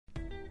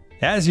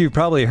As you've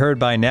probably heard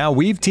by now,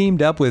 we've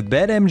teamed up with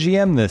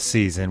BetMGM this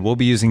season. We'll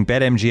be using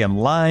BetMGM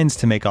lines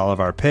to make all of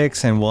our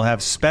picks, and we'll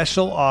have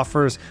special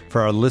offers for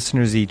our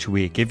listeners each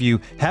week. If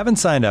you haven't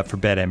signed up for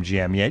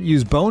BetMGM yet,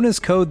 use bonus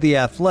code The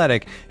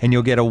Athletic, and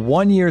you'll get a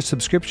 1-year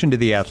subscription to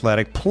The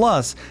Athletic,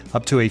 plus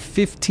up to a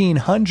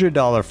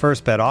 $1,500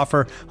 first bet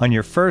offer on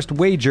your first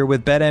wager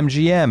with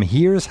BetMGM.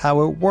 Here's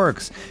how it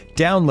works.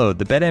 Download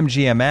the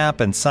BetMGM app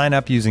and sign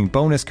up using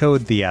bonus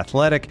code The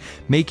Athletic.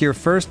 Make your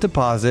first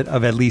deposit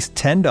of at least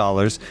 $10.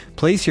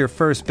 Place your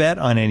first bet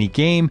on any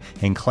game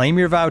and claim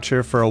your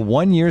voucher for a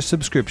 1-year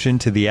subscription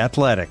to The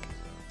Athletic.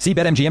 See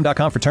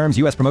BetMGM.com for terms.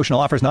 U.S. promotional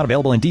offers not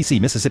available in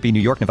D.C., Mississippi, New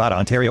York, Nevada,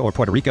 Ontario, or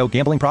Puerto Rico.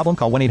 Gambling problem?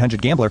 Call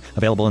 1-800-GAMBLER.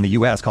 Available in the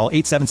U.S. Call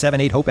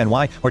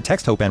 877-8-HOPE-NY or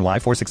text HOPE-NY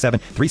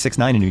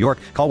 467-369 in New York.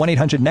 Call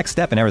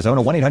 1-800-NEXT-STEP in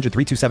Arizona.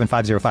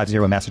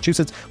 1-800-327-5050 in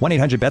Massachusetts.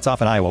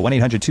 1-800-BETS-OFF in Iowa.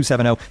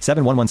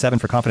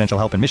 1-800-270-7117 for confidential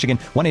help in Michigan.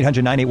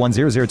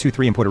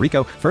 1-800-981-0023 in Puerto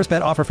Rico. First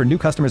bet offer for new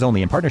customers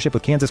only in partnership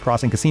with Kansas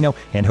Crossing Casino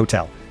and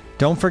Hotel.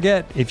 Don't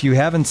forget, if you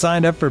haven't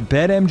signed up for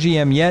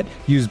BetMGM yet,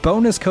 use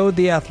bonus code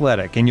The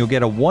Athletic, and you'll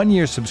get a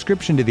 1-year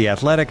subscription to The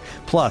Athletic,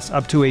 plus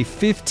up to a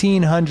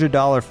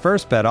 $1,500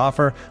 first bet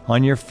offer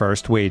on your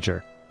first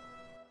wager.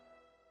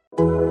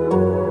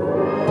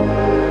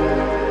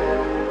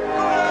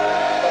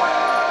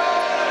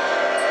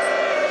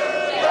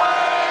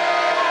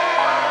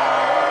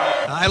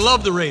 I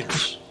love the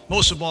Raiders.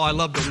 Most of all, I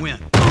love to win.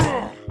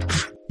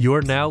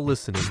 You're now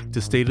listening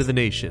to State of the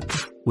Nation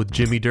with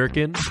Jimmy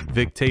Durkin,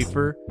 Vic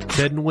Tafur,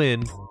 Ted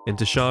Nguyen, and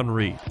Tashawn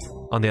Reed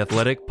on the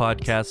Athletic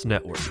Podcast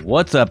Network.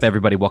 What's up,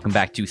 everybody? Welcome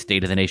back to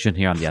State of the Nation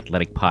here on the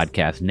Athletic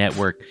Podcast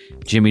Network.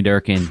 Jimmy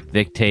Durkin,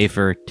 Vic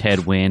Tafur, Ted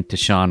Nguyen,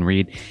 Tashawn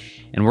Reed.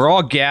 And we're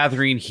all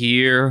gathering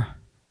here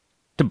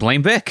to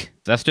blame Vic.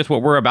 That's just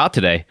what we're about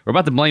today. We're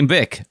about to blame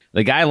Vic.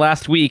 The guy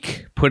last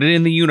week put it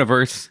in the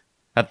universe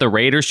that the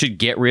Raiders should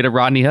get rid of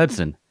Rodney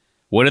Hudson.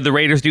 What did the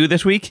Raiders do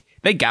this week?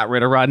 They got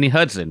rid of Rodney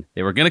Hudson.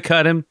 They were going to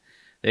cut him.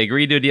 They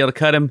agreed to a deal to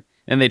cut him,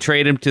 and they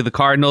traded him to the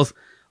Cardinals,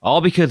 all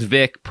because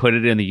Vic put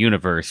it in the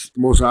universe.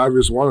 The most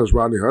obvious one is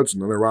Rodney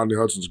Hudson. I mean, Rodney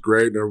Hudson's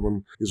great, and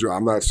everyone,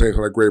 I'm not saying he's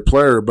not a great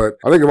player, but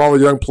I think of all the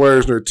young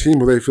players in their team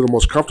who they feel the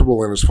most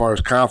comfortable in as far as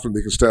confident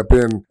they can step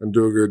in and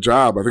do a good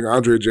job. I think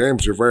Andre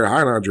James, you're very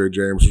high on Andre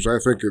James, which I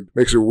think it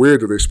makes it weird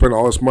that they spend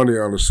all this money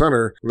on the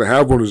center, and they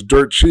have one who's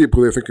dirt cheap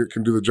who they think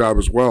can do the job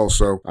as well.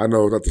 So I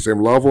know not the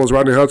same level as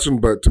Rodney Hudson,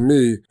 but to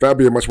me, that'd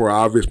be a much more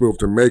obvious move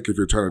to make if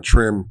you're trying to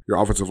trim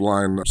your offensive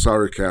line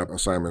salary cap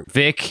assignment.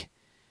 Vic,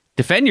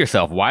 defend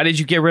yourself. Why did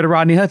you get rid of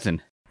Rodney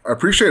Hudson? I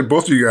appreciate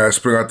both of you guys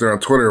putting out there on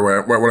Twitter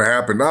when it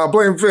happened. Nah,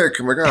 blame Vic.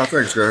 I'm like,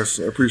 thanks, guys.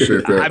 I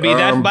appreciate that. I mean,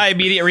 that's my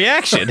immediate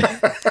reaction.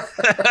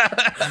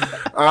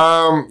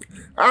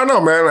 I don't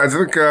know, man. I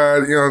think,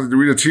 to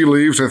read the tea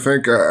leaves, I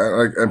think,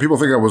 and people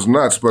think I was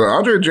nuts, but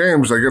Andre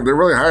James, they're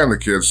really high on the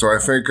kid. So I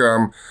think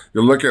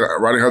you look at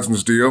Rodney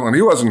Hudson's deal, and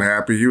he wasn't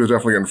happy. He was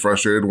definitely getting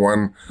frustrated.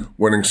 One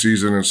winning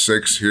season and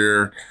 6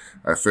 here.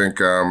 I think,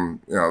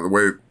 the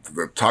way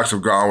the talks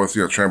have gone with,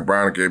 Trent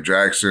Brown and Gabe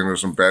Jackson,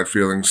 there's some bad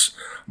feelings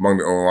among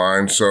the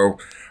O-line. So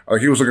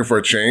he was looking for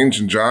a change.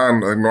 And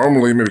John,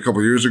 normally, maybe a couple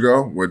of years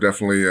ago, would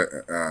definitely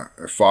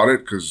fought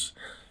it because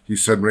he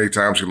said many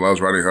times he loves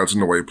Rodney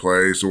Hudson, the way he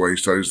plays, the way he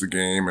studies the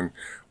game, and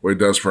what he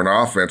does for an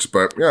offense.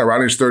 But,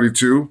 Rodney's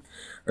 32.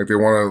 I think they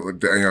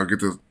want to, get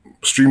the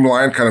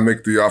streamline, kind of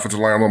make the offensive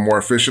line a little more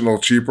efficient, a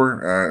little cheaper,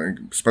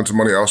 and spend some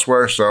money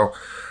elsewhere. So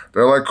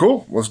they're like,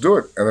 cool, let's do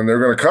it. And then they're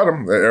going to cut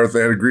him. They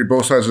had agreed,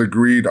 both sides had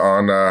agreed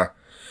on,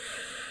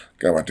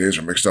 God, my days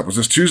are mixed up. Was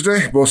this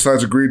Tuesday? Both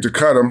sides agreed to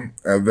cut him.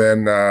 And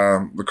then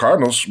the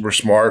Cardinals were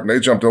smart, and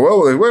they jumped in,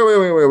 wait,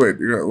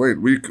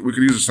 we could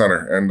use a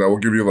center, and we'll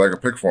give you like a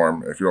pick for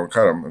him if you don't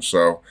cut him. And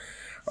so,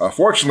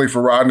 fortunately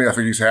for Rodney, I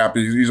think he's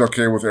happy. He's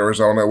okay with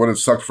Arizona. It would have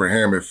sucked for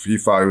him if he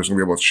thought he was going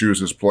to be able to choose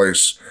his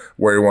place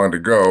where he wanted to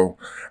go,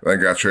 and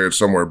then got traded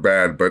somewhere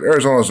bad. But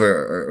Arizona's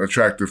an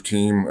attractive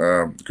team,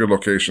 good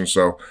location,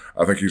 so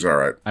I think he's all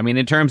right. I mean,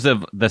 in terms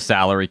of the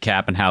salary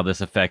cap and how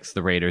this affects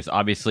the Raiders,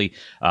 obviously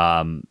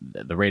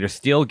the Raiders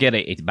still get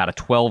about a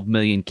 $12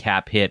 million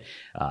cap hit.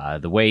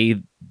 The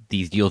way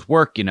these deals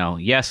work,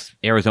 yes,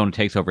 Arizona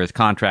takes over his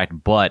contract,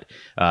 but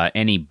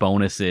any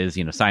bonuses,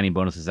 signing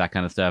bonuses, that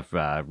kind of stuff,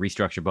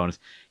 restructure bonus,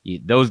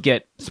 those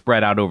get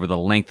spread out over the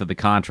length of the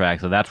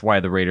contract. So that's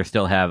why the Raiders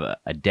still have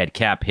a dead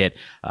cap hit.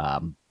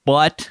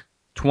 But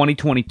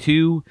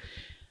 2022,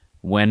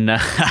 when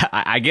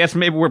I guess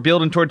maybe we're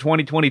building toward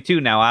 2022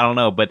 now, I don't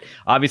know, but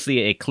obviously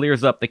it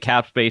clears up the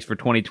cap space for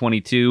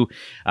 2022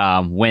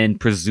 when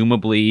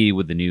presumably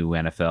with the new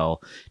NFL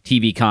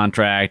TV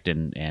contract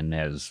and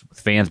as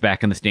fans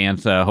back in the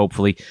stands,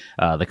 hopefully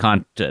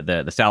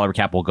the salary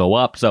cap will go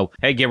up. So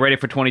hey, get ready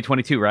for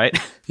 2022, right?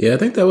 Yeah, I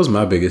think that was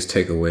my biggest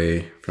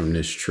takeaway from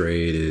this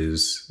trade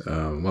is,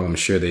 well, I'm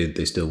sure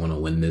they still want to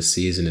win this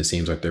season. It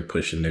seems like they're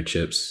pushing their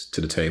chips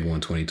to the table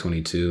in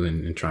 2022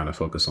 and trying to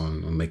focus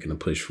on making a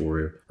push for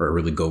it or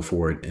really go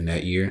for it in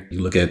that year.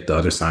 You look at the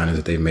other signings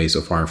that they've made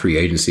so far in free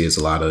agency, it's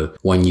a lot of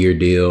 1-year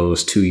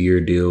deals,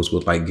 2-year deals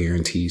with like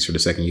guarantees for the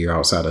second year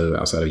outside of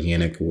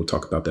Yannick. We'll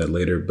talk about that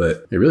later,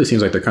 but it really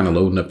seems like they're kind of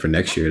loading up for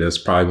next year. That's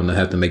probably when they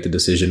have to make the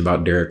decision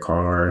about Derek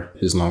Carr,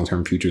 his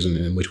long-term futures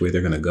and which way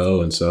they're going to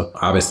go. And so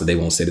obviously they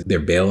won't say that they're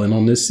bailing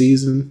on this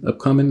season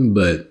upcoming,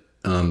 but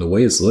the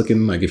way it's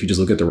looking, like if you just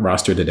look at the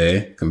roster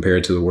today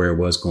compared to where it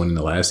was going in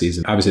the last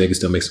season, obviously they can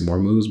still make some more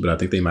moves, but I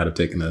think they might have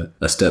taken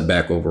a step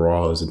back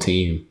overall as a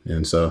team.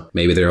 And so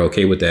maybe they're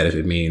okay with that if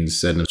it means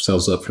setting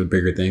themselves up for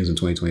bigger things in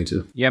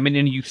 2022. Yeah, I mean,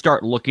 and you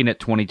start looking at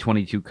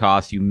 2022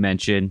 costs. You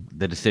mentioned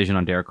the decision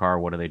on Derek Carr.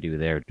 What do they do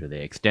there? Do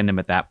they extend him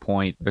at that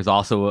point? There's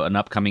also an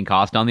upcoming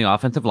cost on the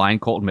offensive line,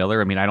 Colton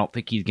Miller. I mean, I don't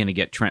think he's going to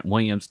get Trent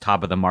Williams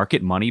top of the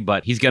market money,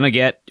 but he's going to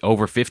get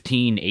over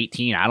 15,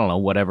 18, I don't know,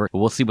 whatever.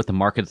 We'll see what the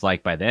market's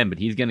like by then, but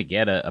he's going to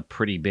get a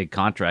pretty big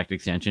contract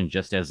extension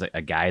just as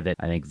a guy that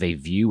I think they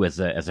view as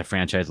a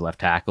franchise left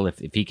tackle. If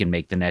he can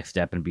make the next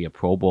step and be a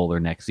Pro Bowler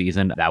next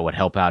season, that would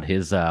help out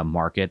his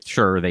market.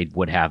 Sure, they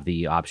would have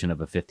the option of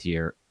a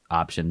 5th-year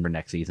option for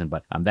next season,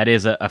 but that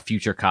is a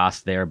future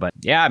cost there. But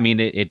yeah, I mean,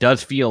 it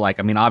does feel like,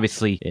 I mean,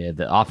 obviously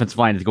the offensive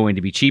line is going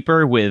to be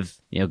cheaper with,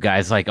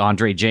 guys like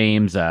Andre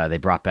James. They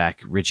brought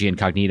back Richie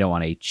Incognito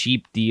on a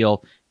cheap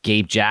deal.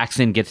 Gabe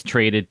Jackson gets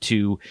traded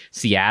to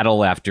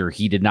Seattle after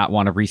he did not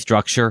want to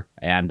restructure,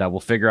 and we'll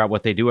figure out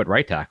what they do at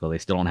right tackle. They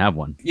still don't have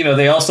one.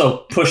 They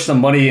also pushed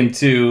some money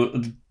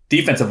into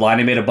defensive line.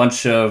 They made a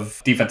bunch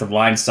of defensive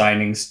line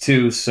signings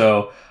too.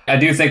 So I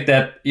do think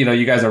that, you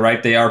guys are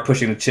right. They are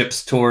pushing the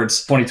chips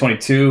towards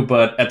 2022,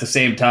 but at the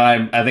same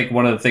time, I think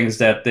one of the things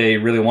that they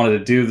really wanted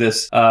to do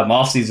this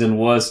offseason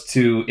was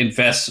to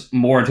invest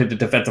more into the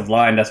defensive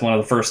line. That's one of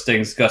the first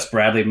things Gus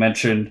Bradley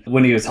mentioned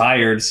when he was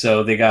hired.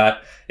 So they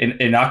got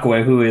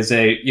Inakwe, who is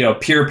a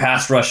pure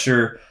pass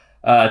rusher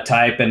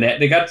type, and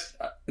they got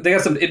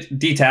some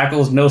D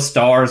tackles, no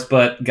stars,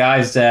 but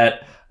guys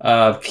that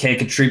can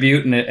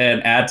contribute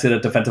and add to the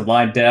defensive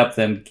line depth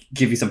and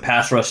give you some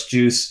pass rush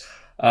juice.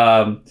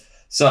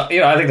 So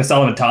I think the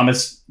Solomon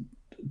Thomas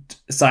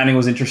signing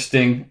was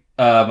interesting.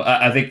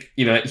 I think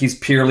he's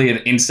purely an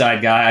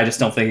inside guy. I just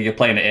don't think he can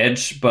play an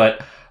edge,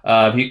 but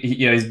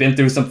he's been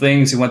through some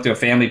things. He went through a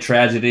family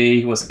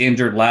tragedy. He was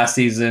injured last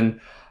season.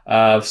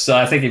 So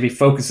I think if he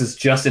focuses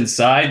just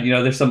inside,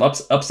 there's some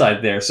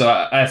upside there. So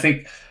I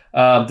think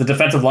the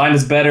defensive line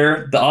is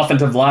better. The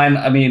offensive line,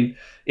 I mean,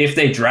 if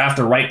they draft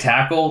a right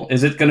tackle,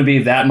 is it going to be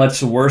that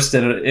much worse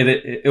than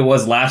it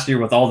was last year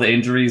with all the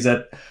injuries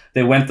that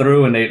they went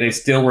through, and they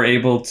still were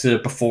able to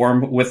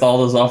perform with all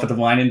those offensive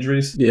line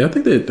injuries? Yeah, I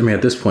think that,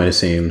 at this point it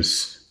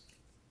seems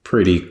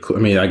pretty cool. I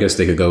mean, I guess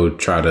they could go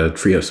try to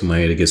free up some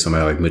money to get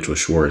somebody like Mitchell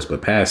Schwartz,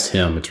 but past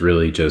him, it's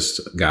really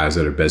just guys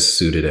that are best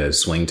suited as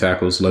swing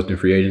tackles left in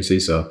free agency.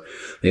 So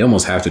they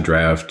almost have to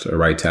draft a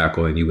right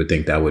tackle, and you would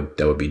think that would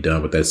be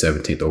done with that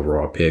 17th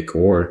overall pick.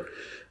 Or,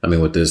 I mean,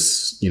 with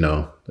this,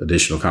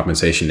 additional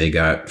compensation they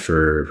got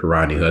for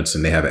Rodney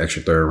Hudson, they have an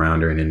extra 3rd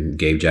rounder, and then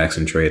Gabe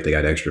Jackson trade, they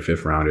got an extra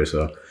 5th rounder.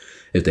 So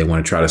if they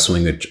want to try to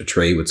swing a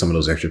trade with some of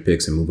those extra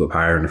picks and move up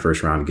higher in the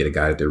 1st round and get a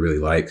guy that they really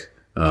like,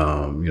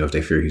 if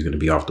they fear he's going to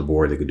be off the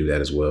board, they could do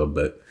that as well.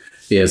 But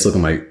yeah, it's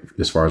looking like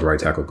as far as right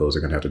tackle goes,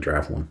 they're going to have to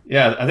draft one.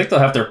 Yeah, I think they'll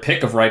have their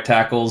pick of right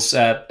tackles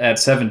at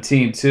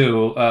 17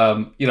 too.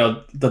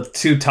 The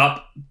 2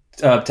 top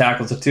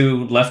tackles, the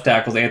 2 left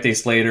tackles, Anthony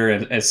Slater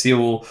and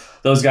Sewell,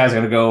 those guys are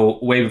going to go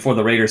way before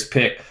the Raiders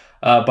pick.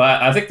 But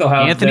I think they'll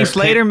have Anthony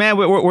Slater, man.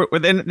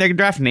 They're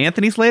drafting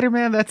Anthony Slater,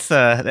 man. That's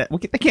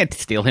they can't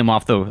steal him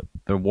off the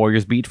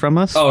Warriors beat from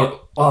us.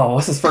 Oh,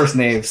 what's his first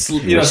name?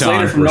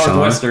 Slater from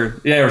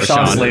Northwestern. Yeah,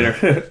 Rashawn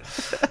Slater.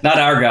 Not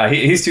our guy.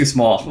 He's too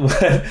small.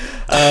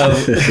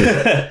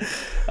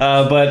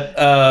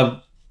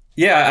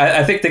 Yeah,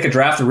 I think they could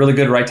draft a really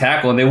good right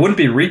tackle, and they wouldn't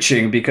be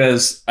reaching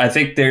because I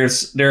think there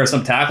are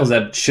some tackles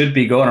that should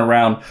be going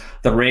around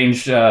the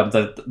range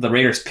the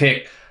Raiders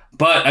pick.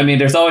 But, I mean,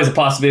 there's always a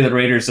possibility that the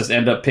Raiders just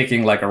end up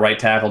picking like a right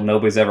tackle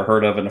nobody's ever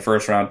heard of in the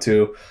 1st round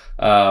too.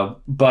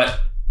 But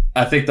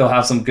I think they'll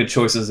have some good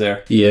choices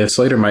there. Yeah,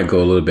 Slater might go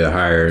a little bit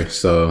higher.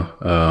 So,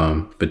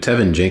 but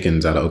Tevin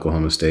Jenkins out of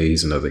Oklahoma State,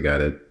 he's another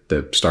guy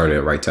that started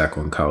at right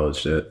tackle in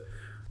college. That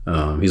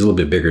he's a little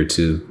bit bigger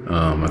too.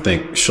 I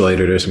think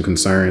Slater, there's some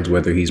concerns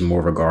whether he's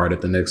more of a guard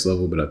at the next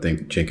level, but I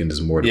think Jenkins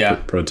is more the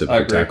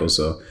prototypical tackle.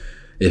 So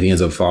if he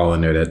ends up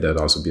falling there, that'd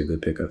also be a good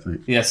pick, I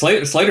think. Yeah,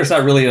 Slater's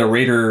not really a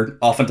Raider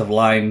offensive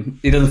line.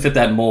 He doesn't fit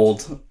that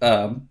mold.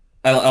 I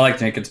like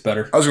Jenkins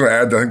better. I was going to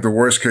add that I think the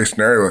worst case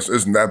scenario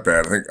isn't that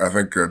bad. I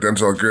think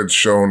Denzel Good's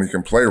shown he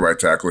can play right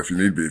tackle if you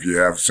need be. If you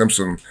have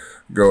Simpson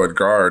go at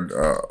guard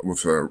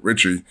with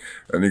Richie,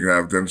 and you can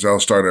have Denzel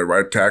start at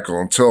right tackle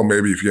until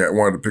maybe if you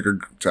wanted to pick a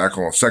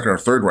tackle in second or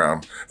third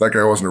round. That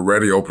guy wasn't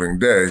ready opening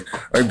day.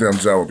 I think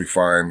Denzel would be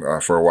fine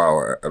for a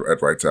while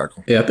at right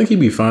tackle. Yeah, I think he'd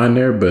be fine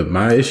there, but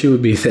my issue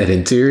would be that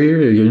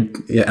interior.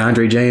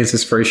 Andre James,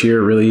 his first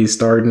year really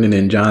starting, and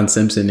then John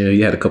Simpson,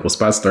 he had a couple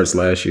spot starts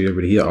last year,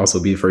 but he'll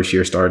also be first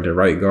year starting at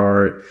right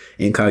guard.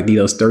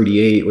 Incognito's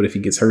 38. What if he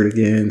gets hurt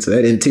again? So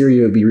that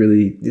interior would be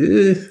really,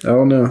 I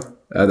don't know.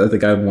 I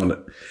think I'd want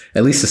to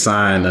at least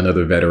assign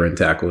another veteran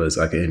tackle as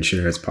like an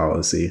insurance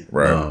policy.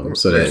 Right.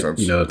 So that,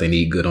 sense. If they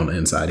need good on the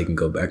inside, he can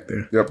go back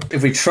there. Yep.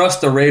 If we trust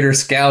the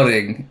Raiders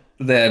scouting,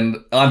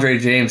 then Andre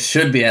James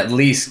should be at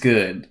least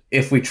good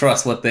if we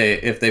trust what they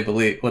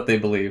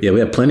believe. Yeah, we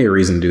have plenty of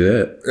reason to do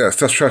that.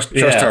 Yeah, trust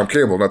Tom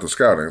Cable, not the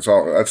scouting. It's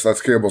all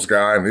that's Cable's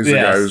guy, and he's the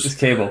guy who's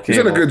he's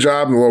done a good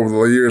job over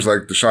the years.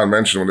 Like Deshaun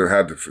mentioned, when they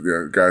had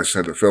guys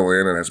had to fill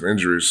in and had some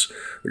injuries,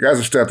 the guys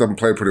have stepped up and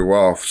played pretty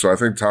well. So I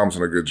think Tom's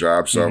done a good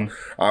job. So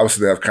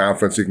obviously they have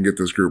confidence he can get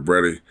this group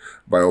ready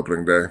by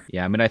opening day.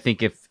 Yeah, I mean, I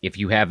think if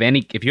you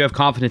have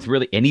confidence,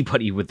 really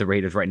anybody with the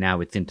Raiders right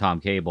now, it's in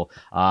Tom Cable.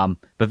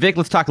 But Vic,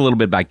 let's talk a little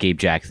bit about Gabe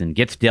Jackson.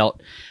 Gets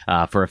dealt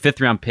for a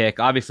 5th-round pick.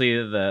 Obviously,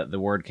 the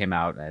word came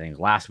out, I think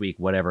last week,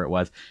 whatever it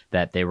was,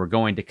 that they were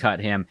going to cut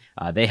him.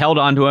 They held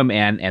on to him,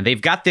 and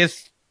they've got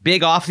this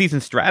big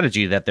offseason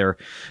strategy that they're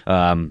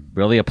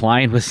really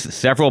applying with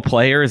several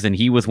players, and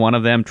he was one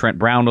of them. Trent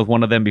Brown was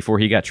one of them before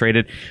he got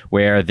traded,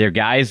 where they're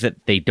guys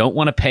that they don't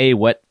want to pay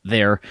what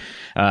they were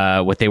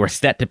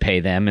set to pay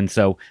them, and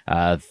so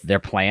their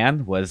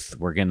plan was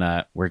we're going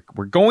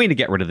to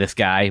get rid of this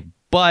guy,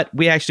 but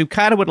we actually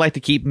kind of would like to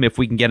keep him if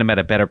we can get him at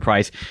a better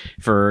price.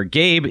 For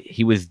Gabe,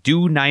 he was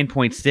due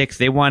 9.6.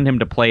 They wanted him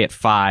to play at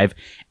 5,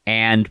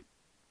 and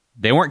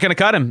they weren't going to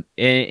cut him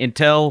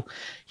until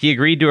he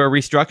agreed to a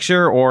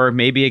restructure, or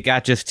maybe it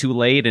got just too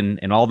late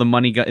and all the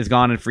money is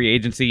gone in free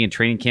agency and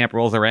training camp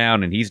rolls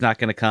around and he's not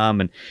going to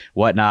come and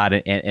whatnot.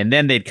 And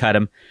then they'd cut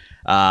him.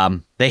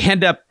 They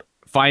end up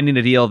finding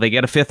a deal. They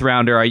get a 5th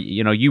rounder.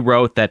 You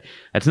wrote that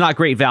it's not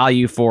great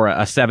value for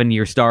a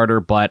 7-year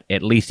starter, but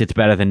at least it's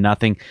better than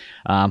nothing.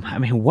 I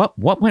mean, what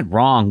went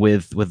wrong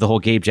with the whole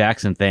Gabe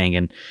Jackson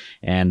thing,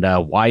 and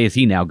why is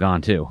he now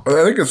gone too?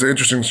 I think it's an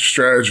interesting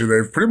strategy.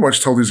 They've pretty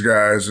much told these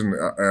guys, and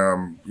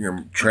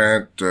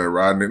Trent,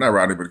 Rodney, not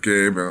Rodney, but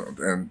Gabe,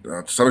 and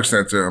to some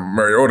extent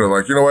Mariota,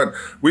 like, you know what,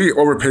 we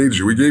overpaid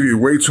you. We gave you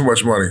way too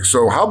much money.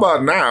 So how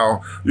about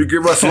now you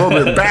give us a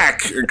little bit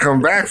back and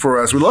come back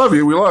for us? We love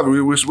you. We love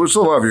you. We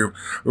still love you.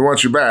 We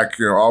want you back.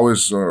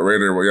 Always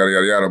Raider, yada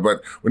yada yada.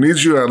 But we need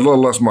you at a little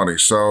less money.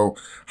 So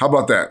how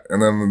about that?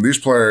 And then these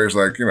players,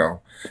 like,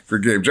 if you're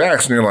Gabe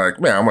Jackson, you're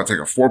like, man, I'm gonna take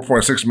a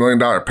 $4.6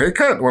 million pay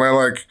cut when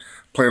I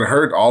played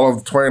hurt all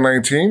of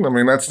 2019. I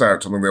mean, that's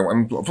not something they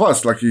want. And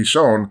plus, like he's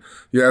shown,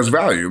 he has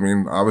value. I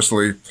mean,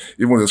 obviously,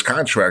 even with his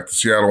contract,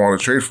 Seattle wanted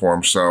to trade for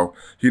him, so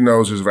he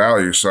knows his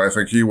value. So I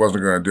think he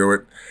wasn't going to do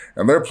it.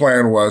 And their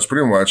plan was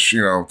pretty much,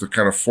 to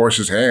kind of force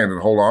his hand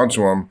and hold on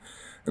to him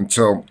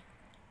until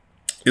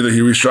either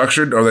he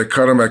restructured or they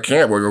cut him at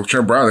camp. Like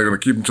Trent Brown, they're going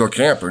to keep him until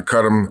camp and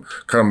cut him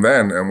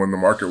then, and when the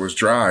market was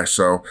dry.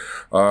 So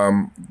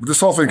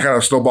this whole thing kind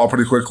of snowballed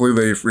pretty quickly.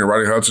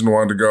 Rodney Hudson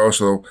wanted to go,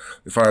 so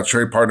they found a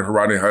trade partner for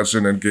Rodney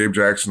Hudson, and Gabe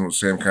Jackson was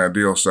the same kind of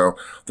deal. So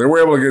they were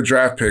able to get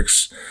draft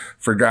picks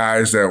for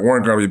guys that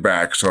weren't going to be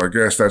back. So I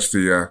guess that's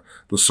the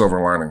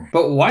silver lining.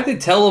 But why'd they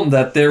tell them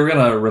that they were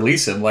going to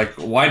release him? Like,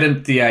 why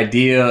didn't the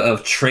idea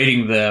of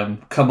trading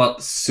them come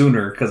up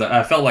sooner? Because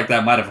I felt like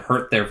that might have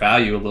hurt their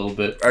value a little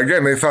bit.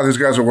 Again, they thought these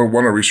guys would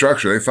want to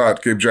restructure. They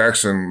thought Gabe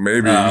Jackson,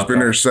 maybe he's been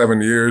there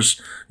 7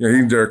 years. He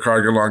and Derek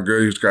Carr get along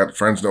good. He's got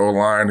friends in the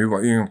O-line.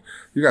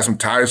 He got some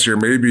ties here.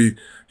 Maybe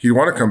he'd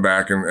want to come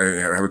back and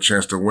have a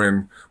chance to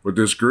win with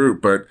this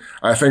group. But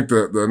I think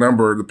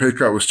the pay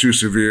cut was too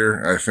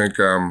severe. I think,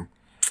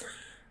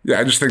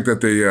 I just think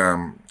that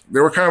they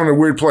were kind of in a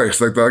weird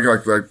place. Like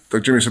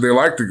Jimmy said, they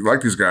like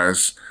these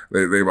guys.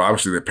 They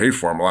obviously paid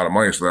for them a lot of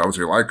money, so they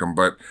obviously like them,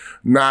 but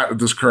not at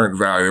this current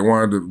value. They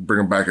wanted to bring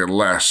them back at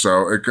less.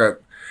 So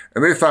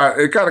they thought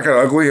it got kind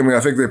of ugly. I mean,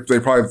 I think they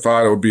probably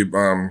thought it would be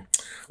a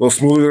little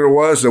smoother than it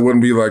was. It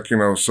wouldn't be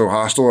so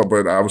hostile.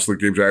 But obviously,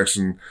 Gabe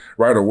Jackson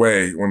right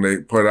away when they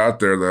put out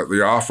there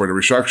the offer to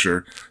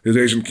restructure, his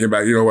agent came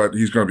back. You know what?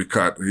 He's going to be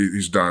cut.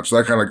 He's done. So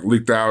that kind of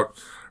leaked out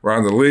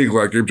around the league,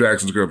 like Gabe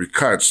Jackson's going to be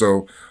cut.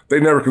 So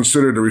they never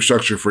considered a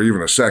restructure for even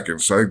a second.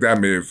 So I think that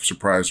may have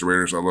surprised the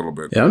Raiders a little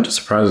bit. Yeah, I'm just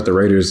surprised that the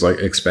Raiders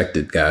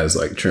expected guys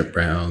like Trent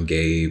Brown,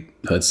 Gabe,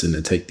 Hudson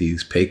to take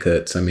these pay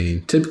cuts. I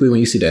mean, typically when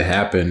you see that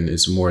happen,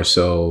 it's more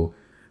so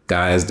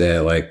guys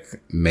that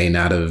may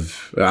not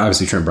have.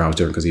 Obviously, Trent Brown was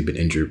different because he'd been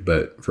injured,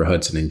 but for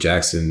Hudson and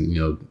Jackson,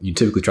 you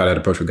typically try that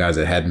approach with guys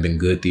that hadn't been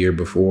good the year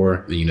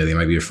before. They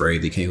might be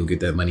afraid they can't go get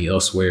that money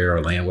elsewhere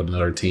or land with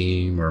another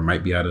team or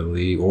might be out of the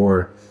league,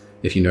 or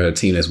if a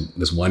team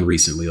that's won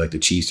recently, like the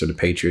Chiefs or the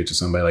Patriots or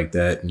somebody like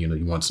that,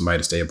 you want somebody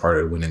to stay a part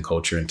of the winning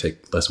culture and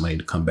take less money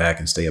to come back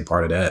and stay a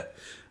part of that.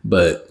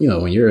 But,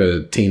 when you're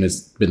a team that's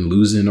been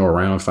losing or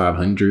around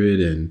 500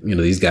 and,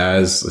 these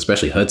guys,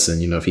 especially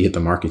Hudson, if he hit the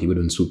market, he would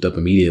have been swooped up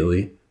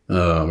immediately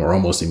or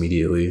almost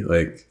immediately.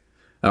 Like,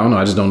 I don't know.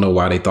 I just don't know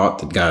why they thought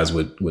that guys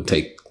would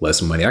take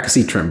less money. I could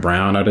see Trent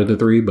Brown out of the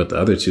three, but the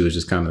other two is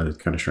just kind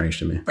of strange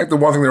to me. I think the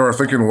one thing they were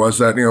thinking was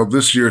that,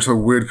 this year is so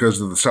weird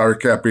because of the salary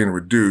cap being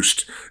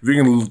reduced. If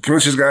you can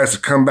convince these guys to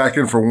come back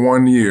in for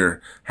 1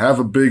 year, have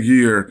a big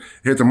year,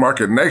 hit the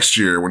market next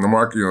year when the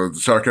market, the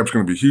salary cap's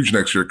going to be huge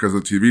next year because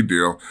of the TV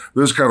deal.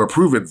 This is kind of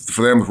prove it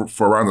for them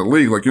for around the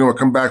league. Like,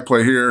 come back,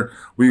 play here,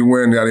 we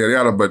win, yada, yada,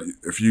 yada. But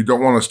if you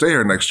don't want to stay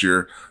here next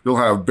year, you'll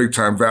have big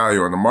time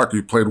value on the market.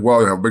 You played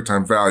well, you'll have big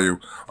time value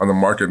on the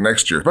market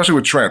next year. Especially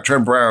with Trent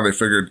Brown, they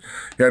figured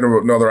he had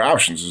no other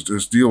options.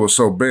 His deal was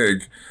so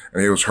big,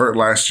 and he was hurt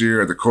last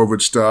year at the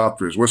COVID stuff.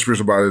 There's whispers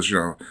about his,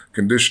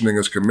 conditioning,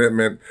 his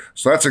commitment.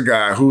 So that's a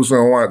guy who's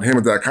going to want him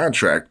at that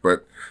contract.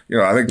 But,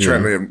 I think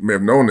Trent may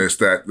have known this,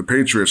 that the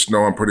Patriots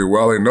know him pretty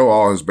well. They know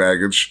all his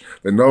baggage.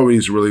 They know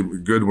he's really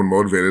good when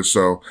motivated.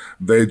 So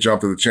they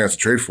jumped at the chance to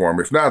trade for him.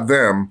 If not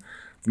them,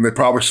 then they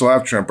probably still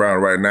have Trent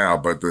Brown right now.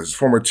 But his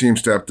former team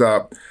stepped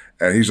up,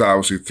 and he's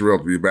obviously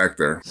thrilled to be back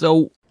there.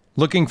 So,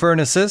 looking for an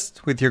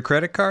assist with your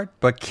credit card,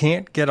 but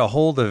can't get a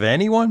hold of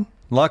anyone?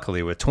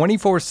 Luckily, with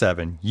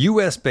 24/7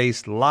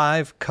 U.S.-based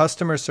live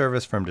customer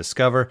service from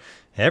Discover,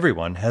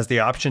 everyone has the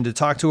option to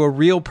talk to a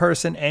real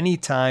person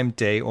anytime,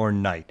 day or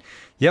night.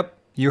 Yep,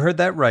 you heard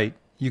that right.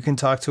 You can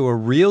talk to a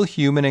real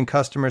human in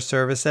customer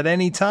service at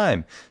any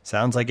time.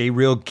 Sounds like a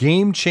real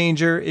game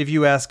changer if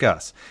you ask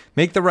us.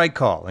 Make the right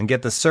call and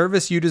get the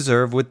service you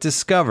deserve with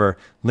Discover.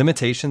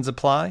 Limitations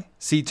apply.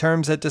 See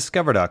terms at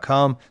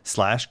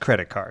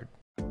discover.com/creditcard.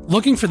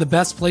 Looking for the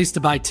best place to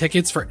buy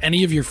tickets for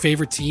any of your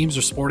favorite teams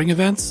or sporting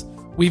events?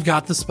 We've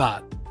got the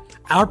spot.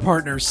 Our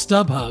partner,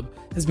 StubHub,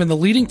 has been the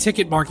leading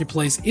ticket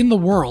marketplace in the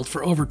world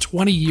for over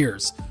 20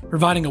 years,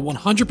 providing a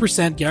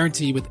 100%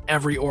 guarantee with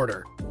every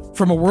order.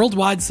 From a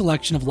worldwide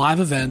selection of live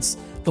events,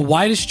 the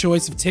widest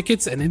choice of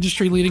tickets and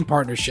industry-leading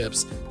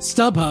partnerships,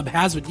 StubHub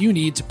has what you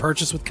need to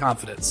purchase with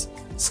confidence.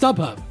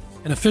 StubHub,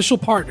 an official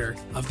partner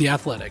of The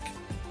Athletic.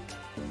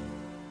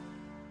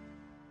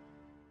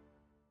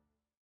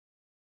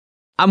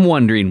 I'm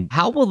wondering,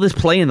 how will this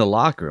play in the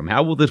locker room?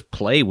 How will this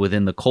play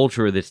within the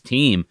culture of this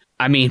team?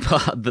 I mean,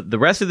 the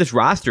rest of this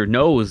roster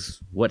knows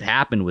what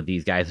happened with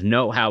these guys,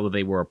 know how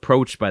they were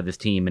approached by this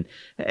team, and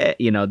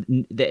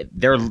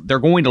they're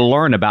going to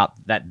learn about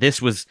that.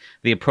 This was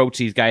the approach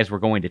these guys were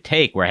going to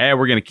take. Where hey,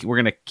 we're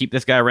gonna keep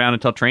this guy around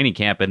until training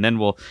camp, and then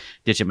we'll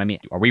ditch him. I mean,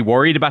 are we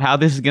worried about how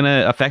this is going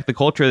to affect the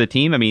culture of the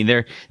team? I mean,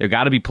 there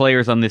got to be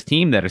players on this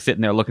team that are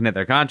sitting there looking at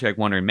their contract,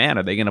 wondering, man,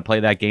 are they going to play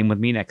that game with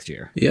me next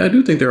year? Yeah, I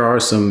do think there are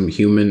some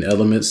human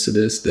elements to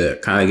this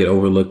that kind of get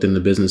overlooked in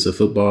the business of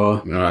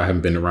football. I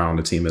haven't been around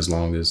the team as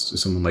long as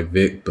someone like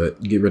Vic, but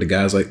you get rid of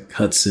guys like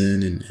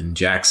Hudson and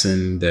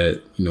Jackson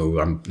that,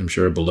 I'm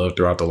sure are beloved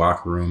throughout the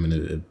locker room and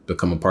have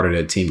become a part of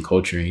that team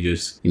culture. And you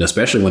just,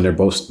 especially when they're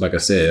both, like I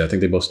said, I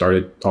think they both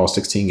started all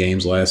 16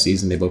 games last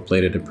season. They both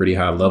played at a pretty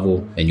high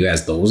level. And you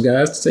ask those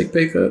guys to take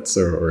pay cuts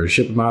or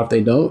ship them out if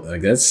they don't. Like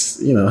that's,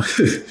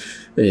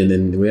 And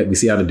then we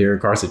see how the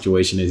Derek Carr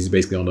situation is. He's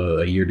basically on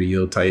a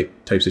year-to-year type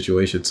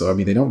situation. So, I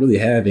mean, they don't really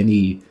have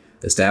any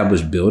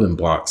established building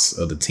blocks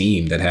of the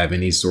team that have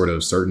any sort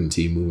of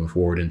certainty moving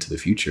forward into the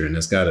future. And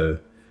that's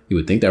you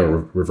would think that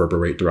would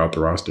reverberate throughout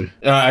the roster.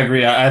 I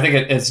agree. I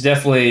think it's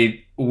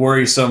definitely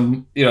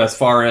worrisome, as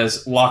far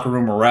as locker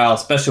room morale,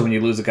 especially when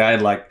you lose a guy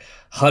like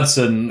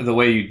Hudson the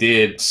way you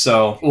did.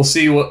 So we'll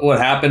see what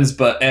happens.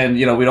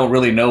 We don't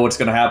really know what's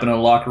going to happen in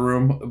the locker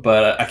room,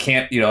 but I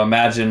can't,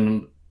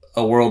 imagine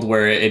a world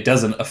where it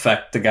doesn't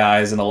affect the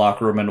guys in the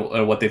locker room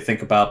and what they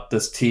think about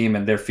this team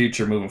and their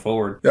future moving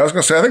forward. Yeah, I was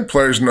going to say, I think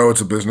players know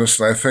it's a business.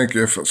 And I think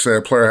if, say,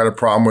 a player had a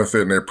problem with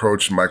it and they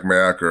approached Mike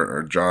Mayock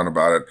or John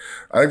about it,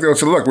 I think they would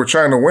say, look, we're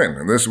trying to win.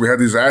 And we had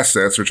these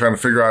assets. We're trying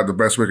to figure out the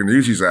best way we can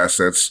use these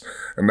assets.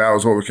 And that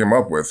was what we came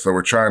up with. So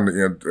we're trying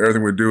to,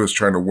 everything we do is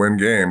trying to win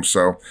games.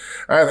 So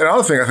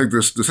another thing, I think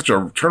there's such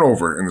a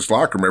turnover in this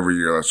locker room every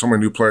year. Like so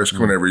many new players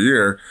come in every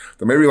year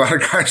that maybe a lot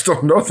of guys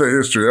don't know the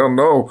history. They don't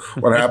know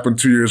what happened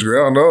 2 years ago. They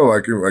don't know,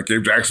 like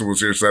Gabe Jackson was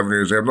here 7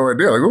 years. They have no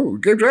idea. Like, oh,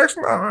 Gabe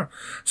Jackson?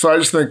 So I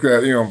just think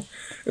that,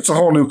 it's a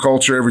whole new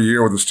culture every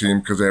year with this team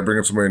because they bring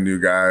in so many new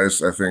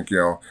guys. I think,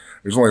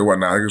 there's only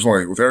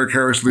with Eric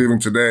Harris leaving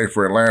today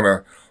for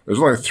Atlanta, there's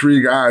only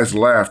 3 guys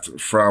left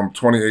from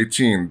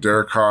 2018.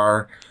 Derek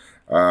Carr,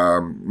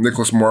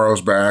 Nicholas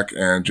Morrow's back,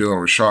 and Jalen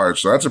Richard.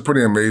 So that's a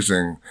pretty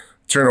amazing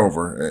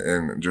turnover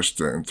in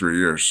 3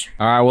 years.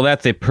 All right, well,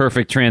 that's a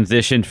perfect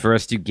transition for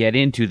us to get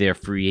into their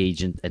free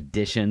agent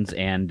additions.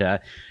 And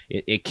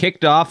it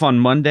kicked off on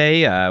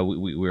Monday.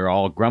 We were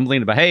all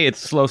grumbling about, hey,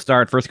 it's a slow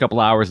start, first couple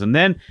hours. And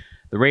then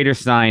the Raiders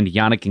signed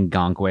Yannick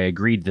Ngakoue,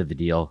 agreed to the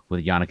deal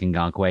with Yannick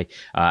Ngakoue.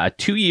 A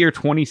 2-year,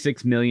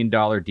 $26 million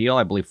deal,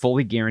 I believe,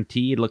 fully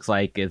guaranteed. Looks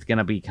like it's going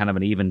to be kind of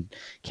an even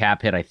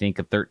cap hit, I think,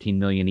 of $13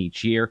 million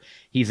each year.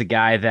 He's a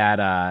guy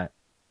that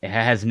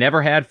has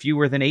never had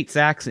fewer than 8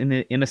 sacks in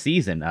a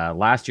season.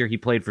 Last year, he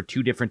played for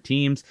 2 different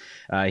teams.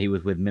 He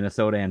was with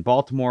Minnesota and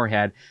Baltimore,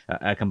 had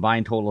a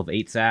combined total of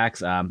 8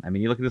 sacks. I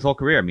mean, you look at his whole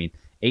career. I mean,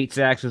 8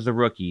 sacks as a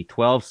rookie,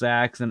 12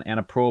 sacks and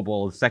a Pro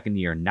Bowl his second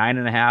year,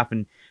 9.5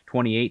 in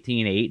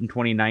 2018, 8 in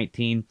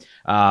 2019.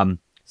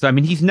 So, I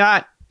mean, he's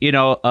not,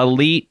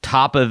 elite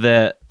top of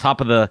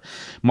the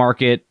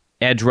market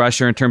edge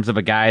rusher in terms of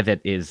a guy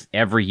that is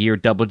every year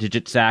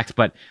double-digit sacks.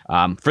 But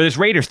for this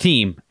Raiders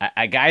team,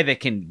 a guy that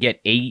can get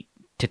 8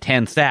 to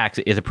 10 sacks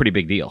is a pretty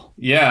big deal.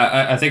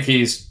 Yeah, I think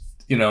he's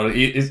a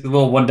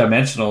little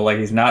one-dimensional. Like,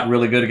 he's not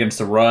really good against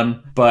the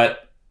run,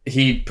 but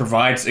he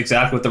provides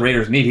exactly what the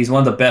Raiders need. He's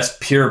one of the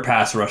best pure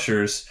pass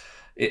rushers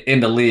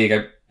in the league.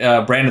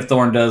 Brandon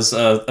Thorne does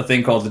a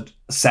thing called the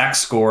sack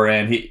score,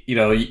 and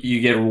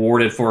you get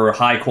rewarded for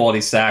high quality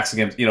sacks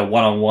against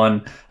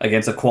one-on-one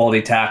against a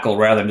quality tackle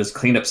rather than just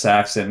cleanup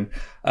sacks. And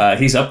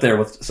he's up there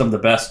with some of the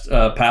best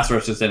pass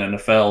rushers in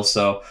NFL.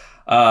 So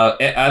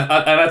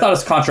I thought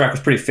his contract was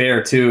pretty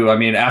fair too. I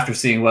mean, after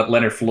seeing what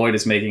Leonard Floyd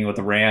is making with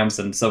the Rams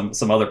and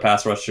some other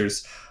pass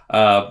rushers,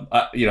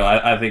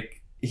 I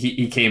think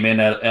he came in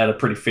at a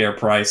pretty fair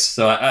price.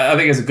 So I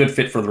think it's a good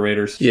fit for the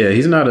Raiders. Yeah,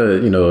 he's not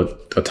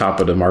a top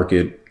of the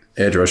market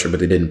edge rusher, but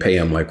they didn't pay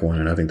him like one.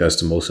 And I think that's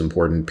the most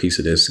important piece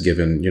of this,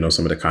 given,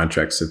 some of the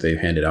contracts that they've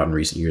handed out in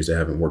recent years that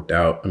haven't worked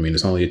out. I mean,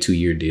 it's only a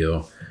 2-year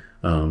deal,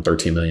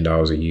 $13 million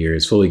a year.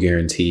 It's fully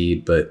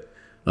guaranteed. But,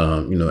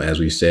 as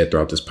we've said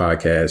throughout this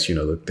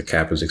podcast, the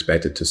cap is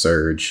expected to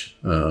surge,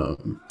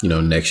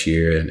 next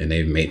year. And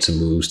they've made some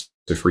moves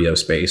to free up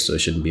space. So it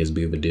shouldn't be as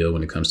big of a deal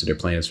when it comes to their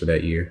plans for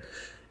that year.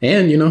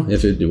 And,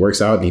 if it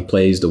works out and he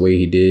plays the way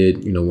he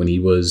did, when he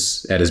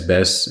was at his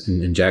best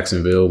in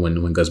Jacksonville,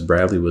 when Gus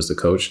Bradley was the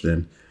coach,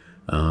 then,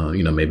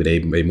 maybe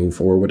they move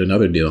forward with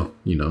another deal,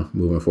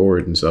 moving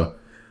forward. And so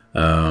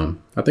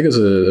I think it's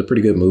a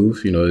pretty good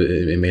move.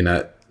 It may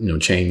not,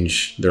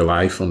 change their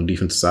life on the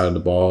defensive side of the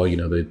ball.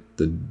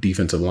 The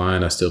defensive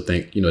line, I still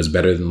think, is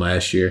better than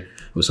last year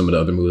with some of the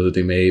other moves that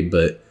they made.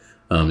 But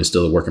it's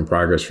still a work in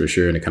progress for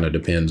sure. And it kind of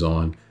depends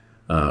on,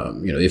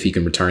 if he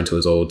can return to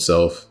his old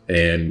self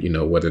and,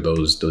 whether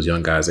those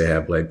young guys they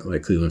have like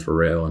Cleveland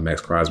Farrell and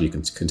Max Crosby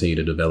can continue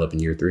to develop in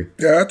year 3.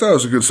 Yeah, I thought it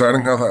was a good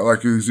signing. I thought,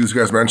 like these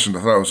guys mentioned,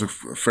 I thought it was a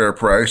fair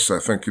price. I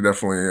think he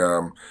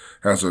definitely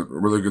has a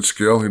really good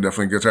skill. He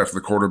definitely gets after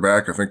the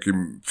quarterback. I think he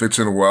fits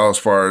in well as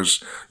far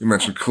as you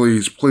mentioned.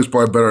 Cleve's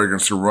probably better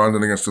against the run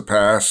than against the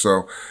pass.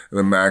 So, and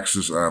then Max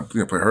is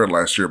played hurt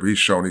last year, but he's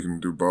shown he can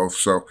do both.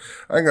 So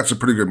I think that's a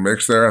pretty good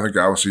mix there. I think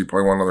obviously you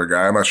probably want another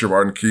guy. I'm not sure if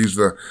Arden Key's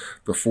the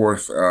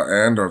fourth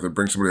end or if they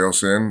bring somebody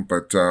else in,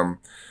 but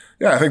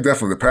yeah, I think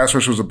definitely the pass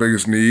rush was the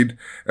biggest need.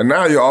 And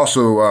now you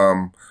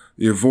also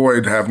you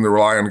avoid having to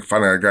rely on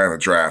finding a guy in the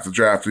draft. The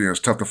draft, it's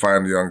tough to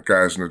find young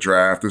guys in the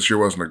draft. This year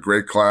wasn't a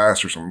great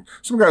class, or some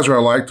guys who I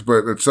liked,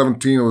 but at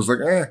 17 it was like,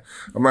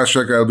 I'm not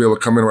sure a guy will be able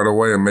to come in right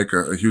away and make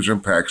a huge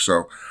impact.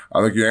 So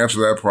I think you answer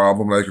that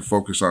problem. Now you can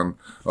focus on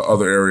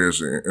other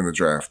areas in the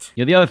draft.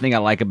 The other thing I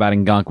like about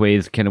Ngakoue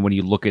is kind of when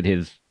you look at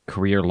his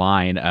career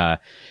line,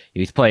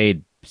 he's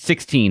played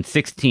 16,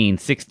 16,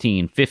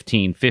 16,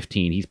 15,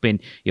 15. He's been,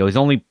 he's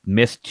only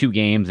missed 2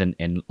 games,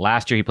 and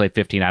last year he played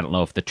 15. I don't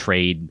know if the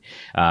trade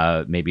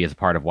maybe is a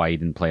part of why he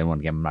didn't play in one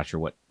game. I'm not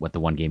sure what the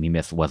one game he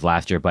missed was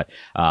last year, but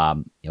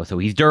so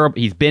he's durable.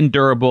 He's been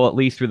durable at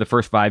least through the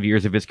first 5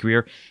 years of his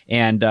career,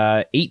 and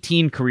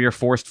 18 career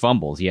forced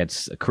fumbles. He had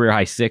a career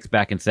high 6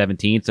 back in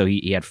 17, so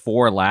he had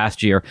 4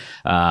 last year.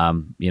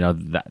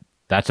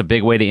 That's a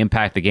big way to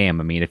impact the game.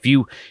 I mean, if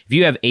you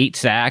have 8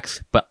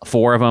 sacks, but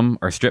 4 of them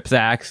are strip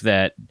sacks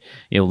that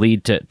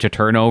lead to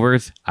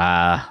turnovers,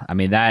 I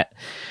mean that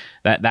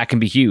can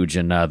be huge.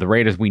 And the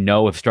Raiders, we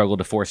know, have struggled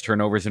to force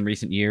turnovers in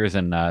recent years,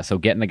 and so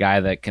getting a guy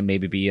that can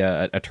maybe be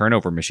a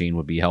turnover machine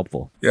would be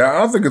helpful. Yeah, I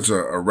don't think it's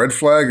a red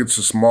flag. It's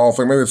a small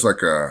thing. Maybe it's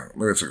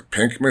a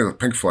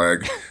pink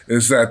flag.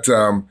 Is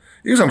that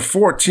he was on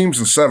 4 teams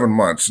in 7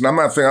 months. And I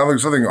don't think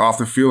there's something off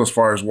the field as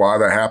far as why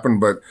that happened.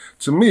 But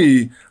to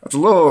me, that's a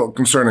little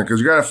concerning because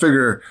you got to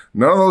figure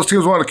none of those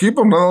teams want to keep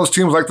him. None of those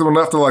teams like them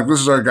enough to this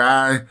is our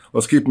guy.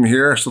 Let's keep him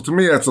here. So to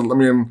me, I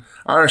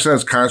understand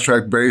it's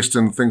contract based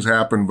and things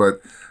happen,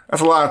 but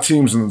that's a lot of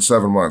teams in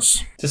 7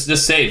 months.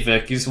 Just say it,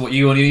 Vic.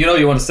 You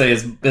want to say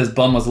his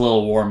bum was a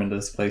little warm into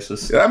this place.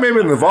 Yeah, that may have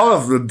been of all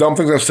of the dumb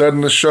things I've said in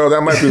this show.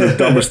 That might be the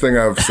dumbest thing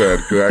I've said.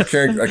 I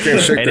can't shake and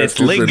that. It's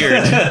lingered.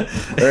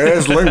 It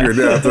has lingered.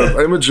 Yeah,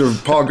 the image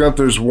of Paul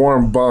Gunther's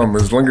warm bum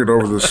has lingered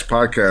over this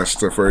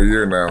podcast for a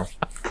year now.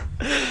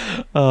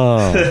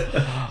 All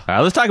right,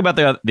 let's talk about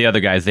the other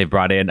guys they've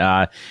brought in.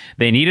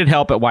 They needed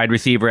help at wide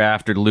receiver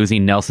after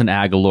losing Nelson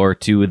Aguilar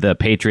to the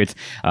Patriots.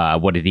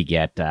 What did he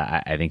get?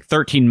 I think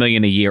 $13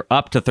 million a year,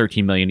 up to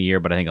 $13 million a year,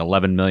 but I think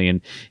 $11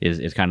 million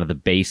is kind of the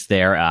base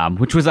there.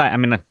 Which was, I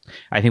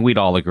think we'd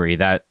all agree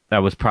that that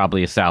was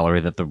probably a salary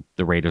that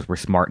the Raiders were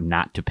smart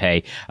not to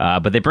pay.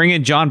 But they bring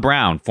in John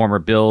Brown, former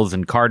Bills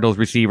and Cardinals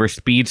receiver,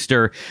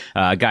 speedster,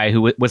 guy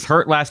who was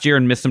hurt last year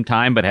and missed some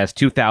time, but has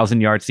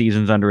 2,000-yard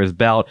seasons under his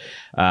belt.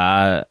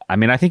 I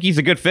think he's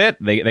a good fit.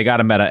 They got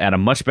him at a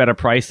much better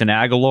price than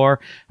Aguilar,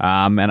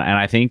 and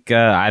I think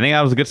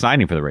that was a good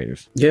signing for the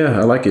Raiders. Yeah,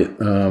 I like it.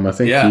 I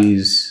think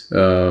he's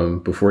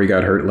before he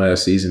got hurt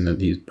last season,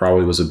 he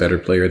probably was a better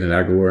player than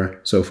Aguilar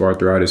so far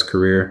throughout his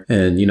career,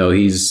 and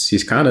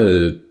he's kind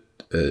of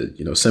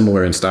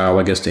similar in style,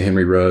 I guess, to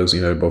Henry Ruggs.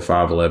 They're both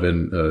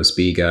 5'11",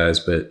 speed guys,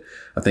 but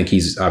I think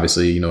he's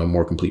obviously, a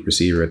more complete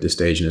receiver at this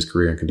stage in his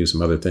career and can do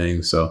some other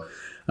things. So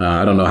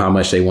I don't know how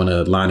much they want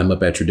to line him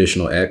up at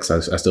traditional X.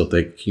 I still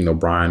think,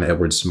 Bryan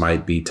Edwards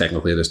might be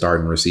technically the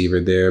starting receiver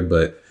there,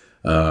 but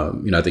I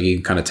think he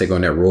can kind of take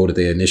on that role that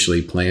they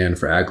initially planned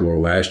for Aguilar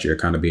last year,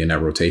 kind of being that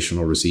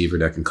rotational receiver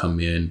that can come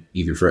in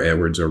either for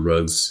Edwards or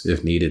Ruggs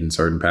if needed in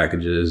certain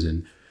packages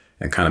and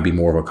kind of be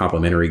more of a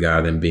complimentary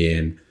guy than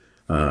being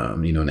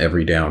an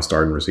every down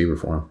starting receiver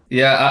for him.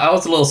 Yeah, I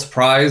was a little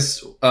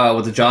surprised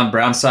with the John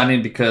Brown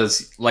signing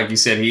because, like you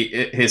said,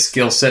 his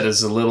skill set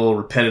is a little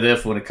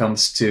repetitive when it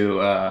comes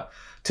to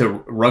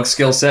Ruggs'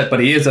 skill set, but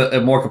he is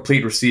a more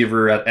complete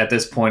receiver at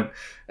this point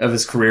of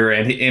his career,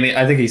 and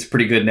I think he's a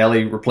pretty good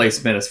Nelly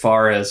replacement as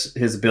far as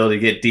his ability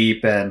to get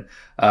deep and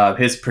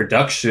his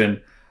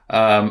production.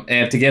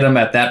 And to get him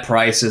at that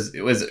price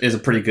is a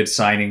pretty good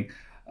signing.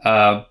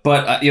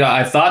 But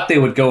I thought they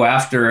would go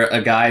after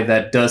a guy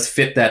that does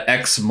fit that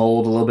X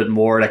mold a little bit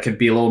more, that could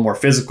be a little more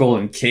physical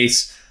in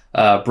case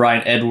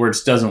Bryan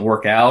Edwards doesn't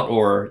work out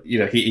or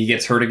he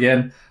gets hurt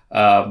again.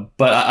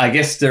 But I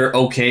guess they're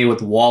okay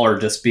with Waller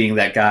just being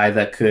that guy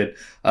that could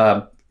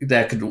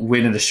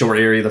win in the short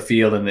area of the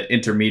field and the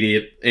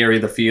intermediate area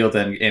of the field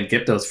and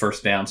get those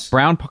first downs.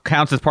 Brown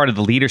counts as part of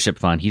the leadership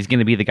fund. He's going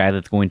to be the guy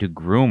that's going to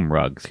groom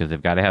Ruggs because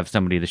they've got to have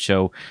somebody to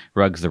show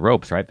Ruggs the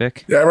ropes, right,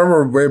 Vic? Yeah, I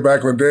remember way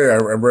back in the day, I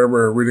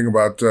remember reading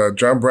about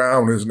John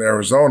Brown, who's in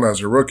Arizona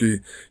as a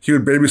rookie. He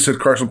would babysit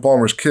Carson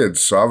Palmer's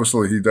kids. So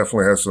obviously he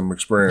definitely has some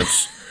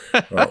experience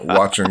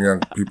watching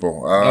young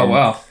people. Oh,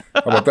 wow.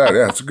 How about that?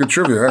 Yeah, it's a good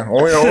trivia. Huh?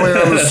 Only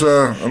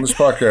on this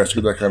podcast,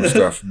 you get that kind of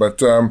stuff.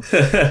 But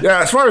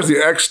as far as the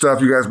X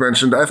stuff you guys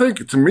mentioned, I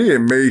think to me it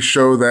may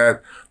show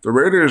that the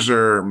Raiders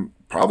are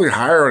probably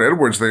higher on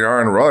Edwards than they are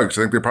on Ruggs.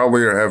 I think they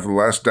probably have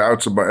less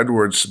doubts about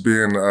Edwards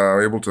being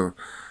able to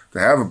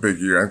have a big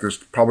year. I think there's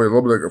probably a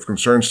little bit of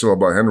concern still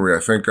about Henry. I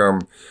think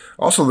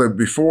also that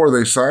before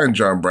they signed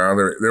John Brown,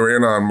 they were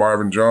in on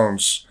Marvin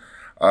Jones.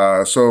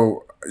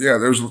 Yeah,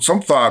 there's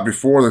some thought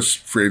before this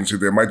free agency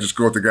they might just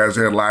go with the guys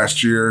they had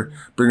last year,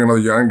 bring another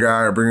young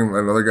guy or bring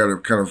another guy to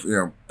kind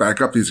of back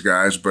up these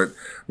guys. But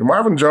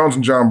Marvin Jones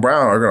and John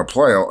Brown are going to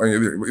play.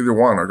 Either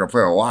one are going to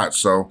play a lot.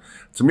 So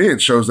to me,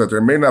 it shows that they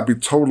may not be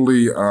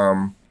totally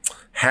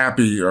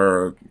happy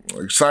or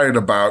excited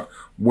about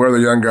where the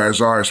young guys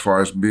are as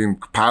far as being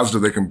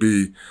positive they can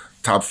be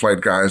top flight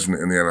guys in the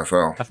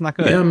NFL. That's not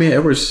good. Yeah, I mean,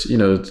 Edwards, he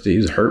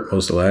was hurt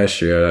most of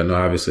last year. I know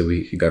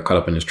obviously he got caught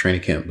up in his training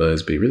camp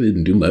buzz, but he really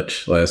didn't do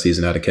much last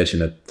season out of catching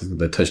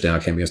the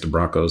touchdown came against the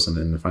Broncos and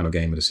then the final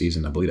game of the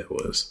season, I believe that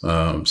was.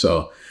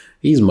 So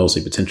he's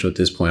mostly potential at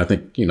this point. I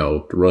think,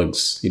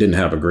 Ruggs, he didn't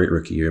have a great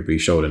rookie year, but he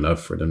showed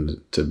enough for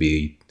them to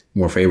be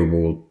more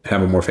favorable,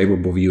 have a more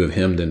favorable view of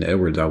him than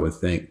Edwards, I would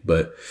think.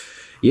 But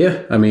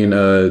yeah, I mean,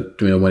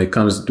 when it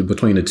comes to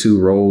between the two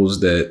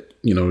roles that,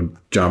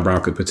 John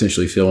Brown could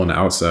potentially fill on the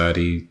outside,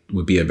 he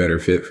would be a better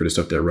fit for the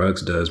stuff that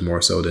Ruggs does more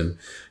so than,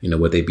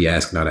 what they'd be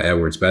asking out of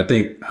Edwards. But I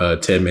think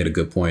Ted made a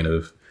good point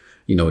of,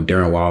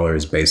 Darren Waller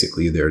is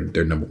basically their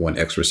number one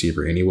X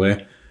receiver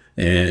anyway.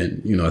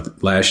 And,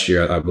 last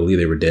year, I believe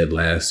they were dead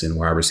last in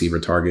wide receiver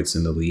targets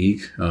in the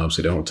league. So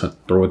they don't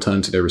throw a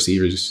ton to their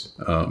receivers.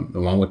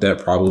 Along with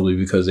that, probably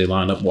because they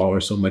line up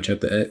Waller so much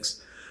at the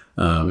X.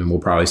 And we'll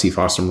probably see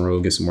Foster Moreau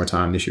get some more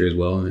time this year as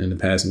well in the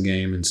passing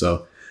game. And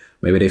so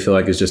maybe they feel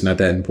like it's just not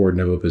that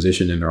important of a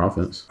position in their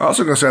offense. I was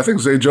also going to say, I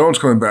think Zay Jones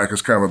coming back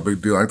is kind of a big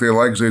deal. I think they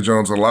like Zay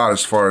Jones a lot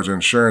as far as an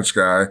insurance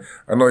guy.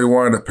 I know he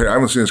wanted to pay. I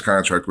haven't seen his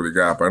contract, what he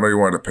got, but I know he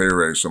wanted a pay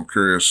raise, so I'm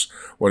curious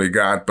what he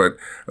got. But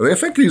they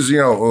think he's,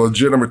 a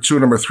legit number 2,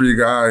 number 3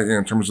 guy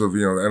in terms of, the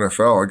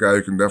NFL, a guy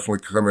who can definitely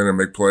come in and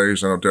make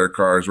plays. I know Derek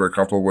Carr is very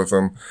comfortable with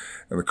him,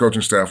 and the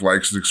coaching staff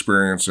likes his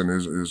experience and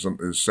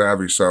his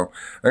savvy. So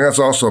I think that's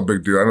also a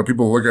big deal. I know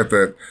people look at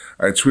that.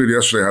 I tweeted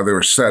yesterday how they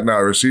were setting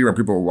out a receiver and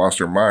people lost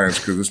their minds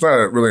because it's not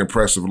a really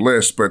impressive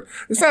list, but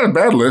it's not a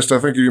bad list. I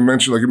think you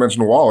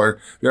mentioned Waller.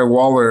 You have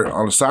Waller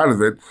on the side of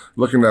it,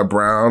 looking at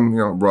Brown,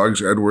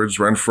 Ruggs, Edwards,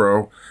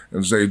 Renfro,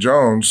 and Zay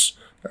Jones.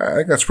 I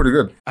think that's pretty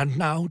good. And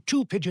now,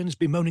 two pigeons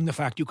bemoaning the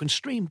fact you can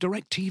stream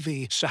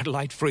DirecTV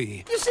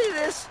satellite-free. You see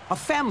this? A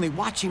family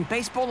watching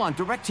baseball on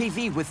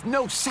DirecTV with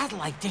no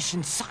satellite dish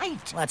in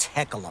sight. Let's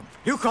heckle them.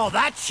 You call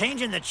that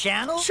changing the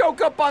channel?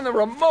 Choke up on the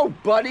remote,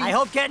 buddy. I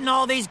hope getting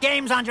all these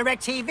games on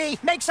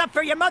DirecTV makes up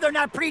for your mother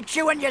not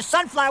pre-chewing your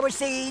sunflower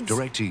seeds.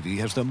 DirecTV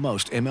has the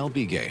most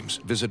MLB games.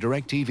 Visit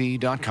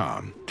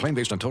DirecTV.com. Claim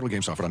based on total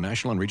games offered on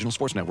national and regional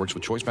sports networks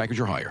with choice package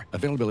or higher.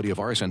 Availability of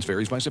RSNs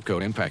varies by zip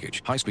code and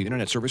package. High-speed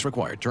internet service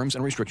required. Terms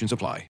and restrictions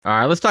apply. All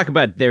right, let's talk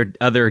about their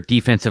other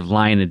defensive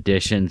line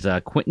additions.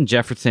 Quentin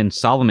Jefferson,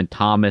 Solomon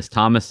Thomas.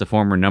 Thomas, the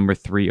former number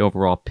 3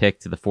 overall pick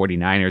to the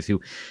 49ers, who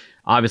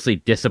obviously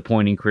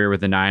disappointing career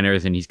with the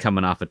Niners, and he's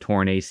coming off a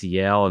torn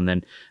ACL. And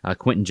then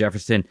Quentin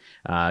Jefferson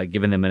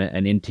giving them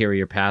an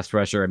interior pass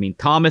rusher. I mean,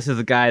 Thomas is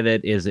a guy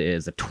that is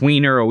a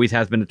tweener, always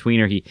has been a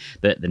tweener.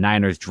 The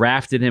Niners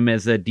drafted him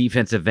as a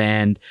defensive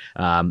end.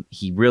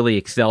 He really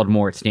excelled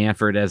more at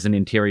Stanford as an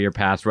interior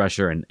pass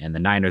rusher, and the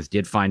Niners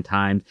did find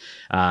time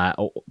kind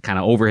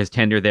of over his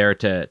tenure there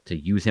to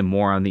use him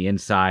more on the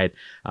inside.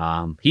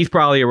 He's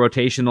probably a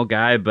rotational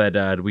guy,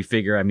 but we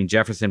figure, I mean,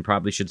 Jefferson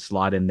probably should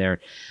slot in there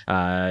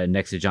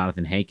next to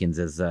Jonathan Hankins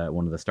as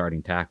one of the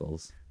starting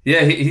tackles.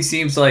 Yeah, he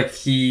seems like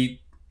he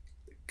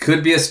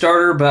could be a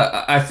starter,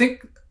 but I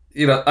think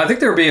there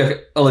would be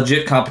a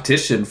legit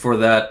competition for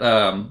that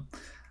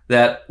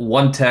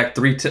one tech,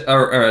 three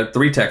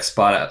tech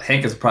spot.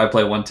 Hankins would probably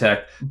play one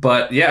tech,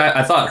 but yeah,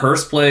 I thought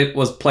Hurst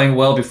was playing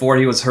well before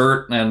he was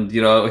hurt, and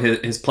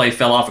his play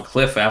fell off a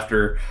cliff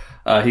after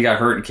he got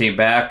hurt and came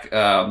back.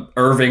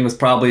 Irving was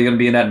probably going to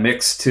be in that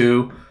mix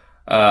too.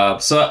 I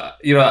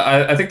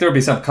think there will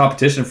be some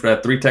competition for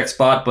that 3 tech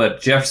spot,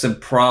 but Jefferson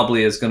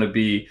probably is going to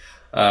be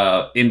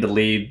in the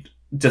lead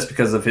just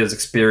because of his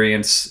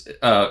experience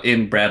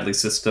in Bradley's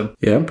system.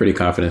 Yeah, I'm pretty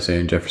confident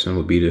saying Jefferson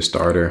will be the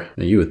starter.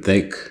 And you would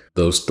think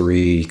those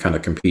 3 kind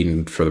of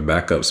competing for the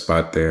backup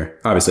spot there.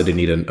 Obviously, they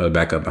need a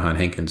backup behind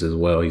Hankins as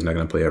well. He's not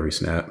going to play every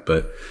snap,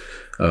 but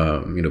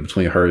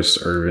between Hurst,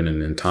 Irvin,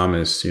 and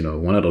Thomas,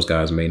 one of those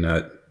guys may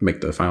not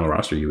make the final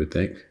roster, you would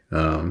think.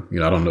 I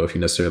don't know if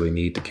you necessarily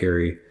need to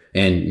carry.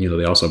 And,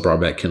 they also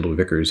brought back Kendall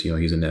Vickers.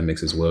 He's in that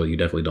mix as well. You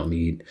definitely don't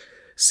need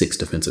 6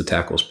 defensive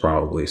tackles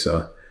probably.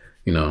 So,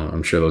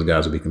 I'm sure those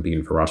guys will be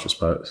competing for roster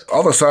spots.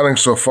 All the signings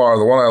so far,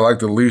 the one I like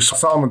the least,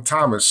 Solomon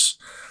Thomas,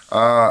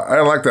 I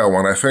didn't like that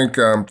one. I think,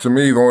 to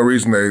me, the only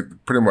reason I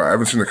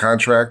haven't seen the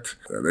contract.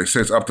 They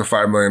say it's up to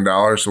 $5 million,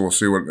 so we'll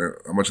see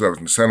how much of that was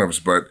incentives.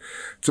 But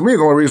to me,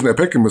 the only reason they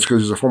picked him is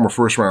because he's a former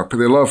first-round pick.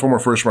 They love former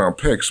first-round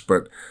picks,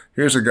 but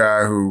here's a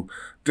guy who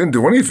didn't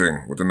do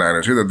anything with the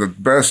Niners. He's the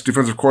best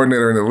defensive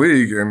coordinator in the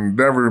league and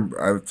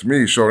never, to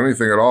me, showed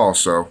anything at all.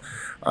 So,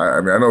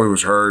 I know he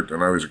was hurt. I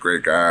know he's a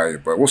great guy,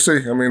 but we'll see.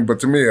 But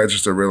to me, it's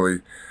just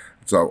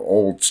it's an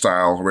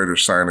old-style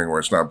Raiders signing where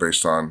it's not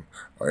based on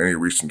any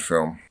recent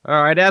film.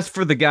 All right, as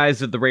for the guys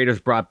that the Raiders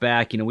brought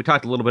back, we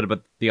talked a little bit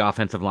about the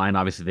offensive line.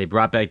 Obviously, they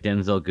brought back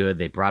Denzel Good.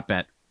 They brought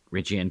back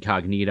Richie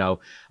Incognito.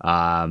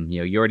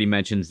 You already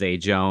mentioned Zay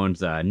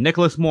Jones.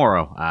 Nicholas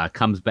Morrow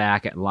comes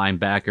back at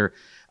linebacker.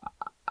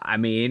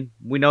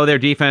 We know their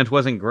defense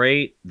wasn't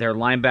great. Their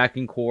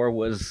linebacking core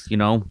was,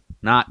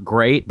 not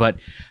great, but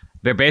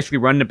they're basically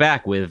running it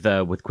back with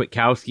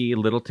Kwiatkowski,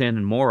 Littleton,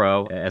 and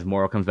Morrow as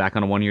Morrow comes back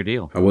on a 1-year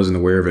deal. I wasn't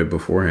aware of it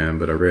beforehand,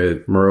 but I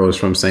read Morrow is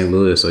from St.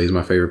 Louis, so he's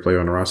my favorite player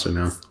on the roster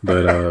now.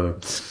 But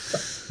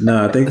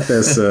no, I think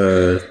that's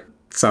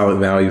solid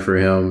value for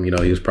him. He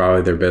was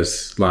probably their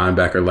best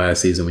linebacker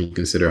last season when you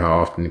consider how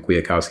often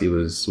Kwiatkowski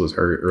was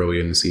hurt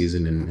earlier in the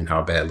season and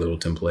how bad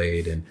Littleton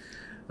played. And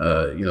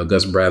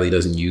Gus Bradley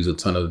doesn't use a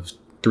ton of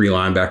 3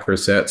 linebacker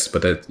sets,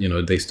 but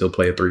that they still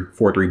play a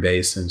 4-3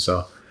 base, and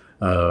so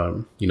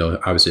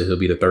obviously he'll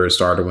be the 3rd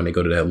starter when they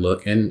go to that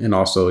look, and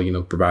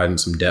also providing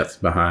some depth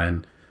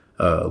behind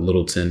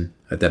Littleton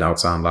at that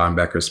outside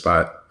linebacker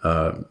spot.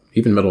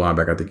 Even middle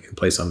linebacker, I think he can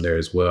play some there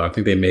as well. I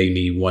think they may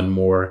need one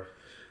more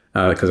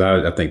because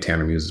I think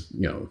Tanner Muse is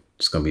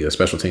just going to be a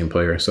special team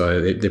player, so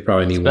they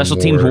probably need special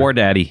one more. teams war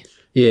daddy.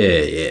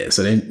 Yeah.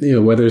 So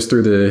then, whether it's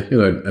through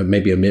the,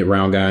 maybe a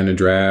mid-round guy in the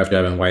draft,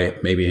 Javin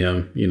White, maybe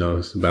him,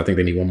 but I think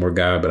they need one more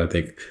guy. But I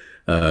think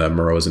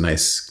Moreau is a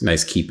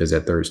nice keep as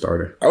that 3rd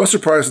starter. I was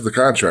surprised at the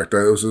contract.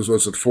 It was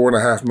at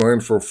 $4.5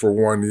 million for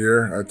 1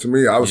 year. To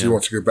me, obviously, he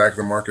wants to get back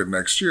to the market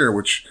next year,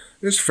 which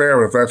is fair.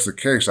 But if that's the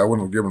case, I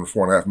wouldn't have given him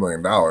 $4.5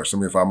 million.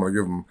 If I'm going to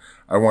give him,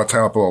 I want to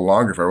time up a little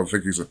longer if I don't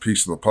think he's a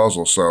piece of the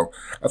puzzle. So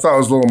I thought it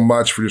was a little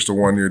much for just a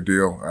 1-year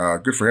deal.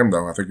 Good for him,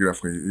 though. I think he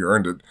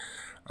earned it.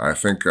 I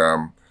think,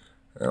 and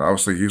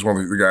obviously, he's one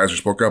of the guys who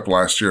spoke up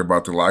last year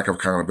about the lack of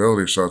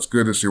accountability. So it's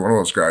good to see one of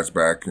those guys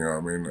back.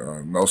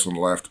 Nelson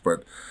left,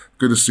 but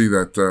good to see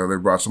that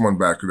they brought someone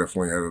back who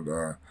definitely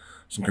had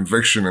some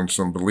conviction and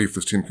some belief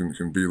this team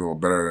can be a little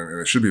better,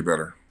 and it should be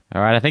better.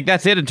 All right, I think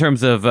that's it in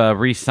terms of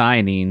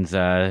re-signings.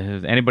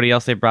 Anybody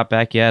else they brought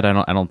back yet? I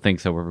don't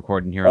think so. We're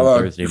recording here on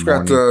Thursday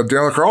morning. You've got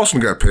Daniel Carlson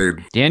got paid.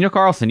 Daniel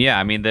Carlson,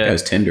 yeah.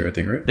 That's tender, I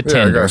think, right? The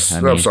tender.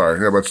 I'm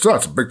sorry. Yeah, but still,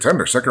 it's a big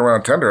tender. 2nd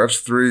round tender. That's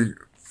 3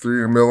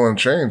 $3 million and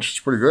change. It's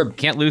pretty good.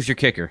 Can't lose your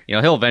kicker.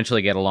 He'll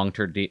eventually get a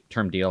long-term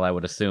deal, I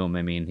would assume.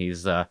 I mean,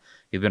 he's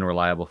been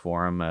reliable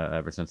for him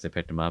ever since they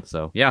picked him up.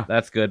 So, yeah,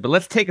 that's good. But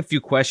let's take a few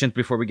questions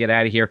before we get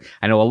out of here.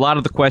 I know a lot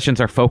of the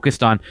questions are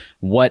focused on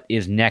what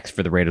is next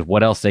for the Raiders,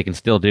 what else they can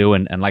still do.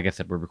 And like I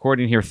said, we're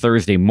recording here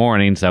Thursday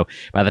morning. So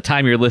by the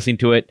time you're listening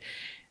to it,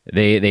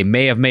 they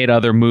may have made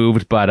other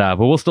moves, but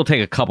we'll still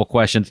take a couple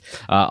questions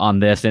on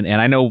this. And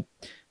I know,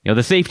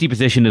 the safety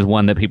position is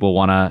one that people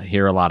want to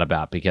hear a lot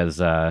about because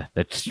the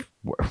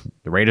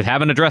Raiders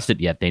haven't addressed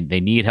it yet. They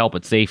need help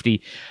at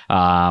safety.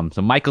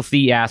 So Michael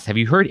C. asks, have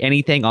you heard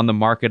anything on the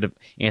market of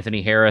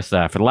Anthony Harris?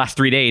 For the last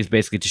 3 days,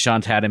 basically,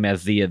 Deshaun's had him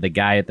as the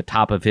guy at the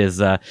top of his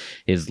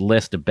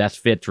list of best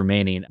fits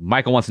remaining.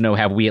 Michael wants to know,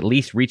 have we at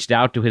least reached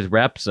out to his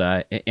reps?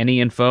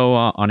 Any info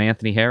on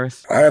Anthony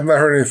Harris? I have not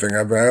heard anything.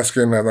 I've been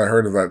asking. I've not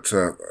heard of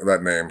that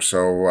name.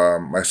 So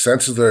my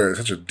sense is there's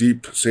such a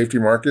deep safety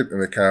market,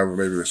 and they kind of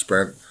maybe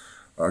spent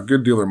a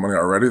good deal of money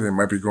already. They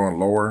might be going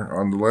lower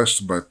on the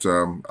list, but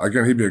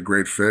again, he'd be a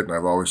great fit. And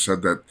I've always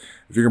said that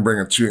if you can bring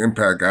in 2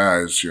 impact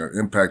guys,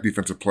 impact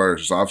defensive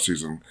players this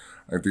offseason,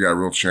 I think they got a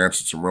real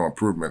chance at some real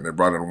improvement. They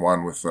brought in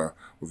one with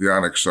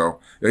Yannick. So,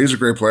 yeah, he's a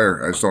great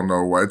player. I just don't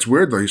know why. It's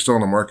weird, though. He's still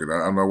in the market. I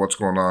don't know what's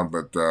going on,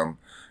 but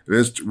it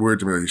is weird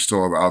to me that he's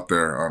still out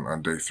there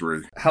on day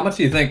 3. How much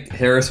do you think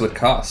Harris would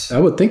cost? I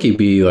would think he'd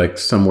be like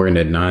somewhere in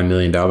that $9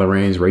 million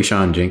range.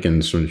 Rayshawn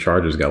Jenkins from the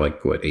Chargers got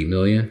like $8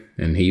 million,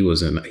 and he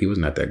was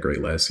not that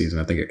great last season.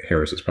 I think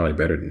Harris was probably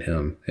better than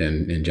him,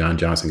 and John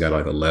Johnson got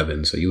like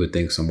 11. So you would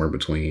think somewhere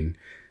between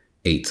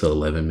 8 to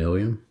 11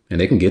 million,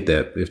 and they can get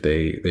that if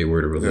they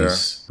were to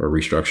release or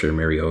restructure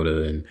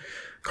Mariota and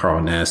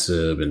Carl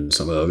Nassib and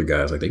some of the other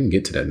guys. Like they can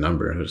get to that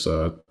number.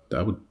 So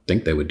I would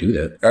think they would do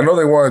that. I know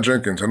they wanted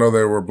Jenkins. I know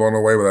they were blown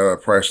away with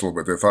that price a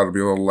little bit. They thought it'd be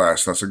a little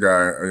less. That's a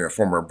guy,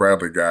 former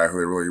Bradley guy who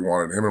they really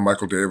wanted. Him and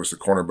Michael Davis, the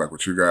cornerback, were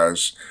 2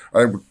 guys.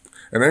 And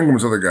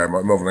Ingram's the other guy,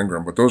 Melvin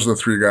Ingram. But those are the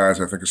 3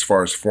 guys, I think, as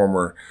far as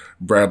former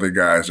Bradley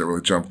guys that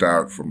really jumped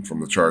out from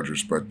the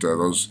Chargers. But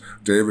those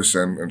Davis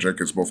and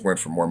Jenkins both went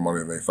for more money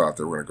than they thought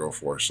they were going to go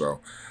for. So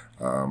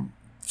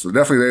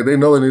definitely they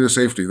know they need a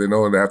safety. They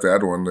know they have to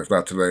add one. If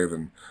not today,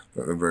 then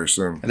very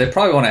soon. And they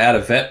probably want to add a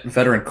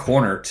veteran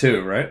corner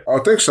too, right? I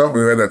think so. We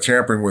had that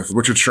tampering with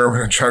Richard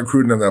Sherman and John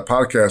Gruden on that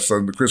podcast,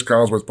 on the Chris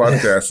Collinsworth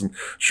podcast, and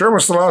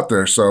Sherman's still out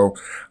there. So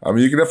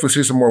you can definitely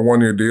see some more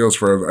 1-year deals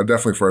for a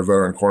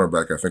veteran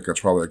cornerback. I think that's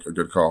probably a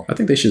good call. I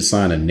think they should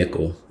sign a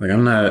nickel. Like I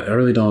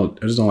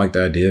just don't like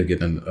the idea of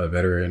getting a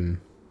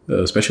veteran,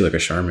 especially like a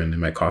Sherman. It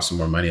might cost some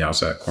more money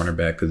outside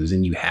cornerback because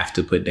then you have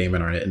to put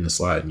Damon Arnett in the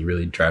slot, and you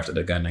really drafted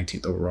a guy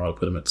 19th overall to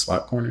put him at the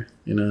slot corner.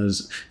 And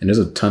there's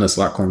a ton of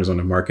slot corners on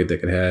the market that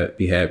could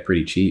be had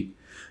pretty cheap.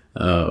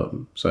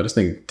 So I just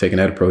think taking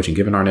that approach and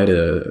giving Arnett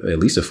at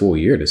least a full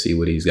year to see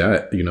what he's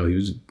got. He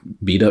was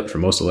beat up for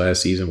most of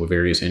last season with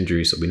various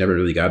injuries, so we never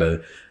really got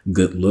a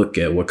good look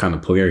at what kind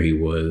of player he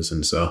was.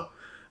 And so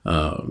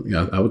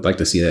I would like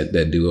to see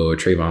that duo of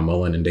Trayvon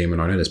Mullen and Damon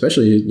Arnett,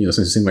 especially, since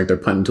it seems like they're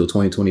punting until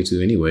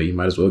 2022 anyway. You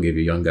might as well give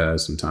your young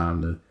guys some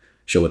time to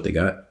show what they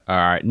got. All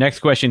right.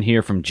 Next question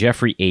here from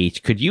Jeffrey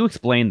H. Could you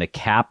explain the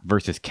cap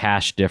versus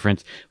cash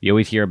difference? We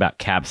always hear about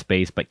cap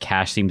space, but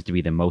cash seems to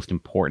be the most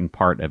important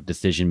part of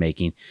decision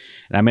making.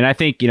 And I mean, I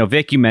think,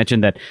 Vic, you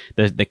mentioned that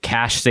the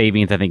cash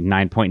savings, I think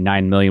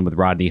 $9.9 million with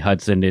Rodney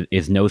Hudson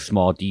is no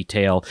small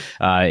detail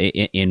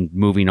in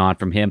moving on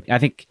from him. I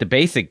think the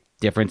basic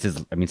difference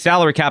is,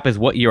 salary cap is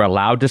what you're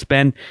allowed to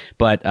spend,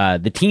 but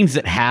the teams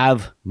that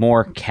have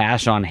more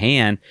cash on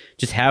hand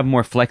just have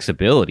more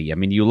flexibility.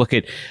 You look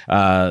at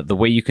the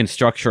way you can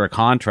structure a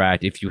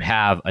contract. If you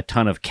have a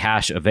ton of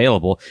cash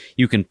available,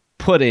 you can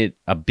put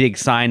a big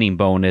signing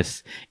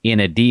bonus in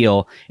a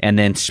deal and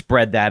then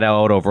spread that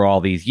out over all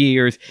these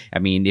years.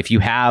 If you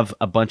have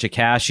a bunch of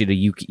cash,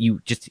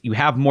 you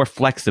have more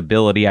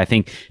flexibility, I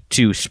think,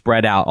 to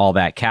spread out all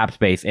that cap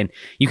space, and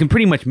you can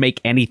pretty much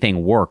make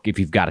anything work if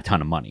you've got a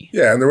ton of money.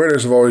 Yeah, and the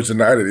Raiders have always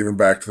denied it, even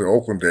back to the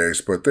Oakland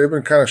days, but they've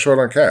been kind of short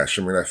on cash.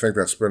 I think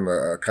that's been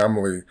a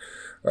commonly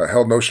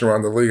held notion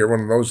around the league.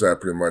 Everyone knows that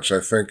pretty much,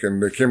 I think.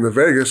 And they came to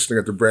Vegas, they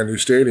got the brand new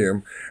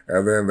stadium,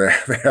 and then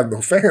they had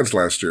no fans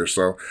last year.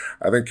 So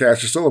I think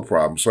cash is still a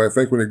problem. So I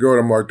think when you go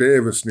to Mark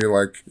Davis and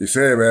you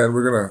say, hey man,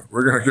 we're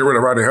gonna get rid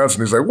of Rodney Hudson.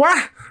 He's like,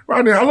 what?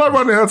 Rodney? I love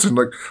Rodney Hudson.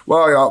 Like,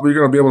 well, we're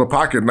gonna be able to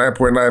pocket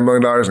 $9.9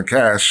 million in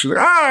cash. She's like,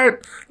 all right,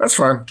 that's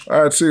fine.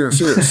 All right, see you,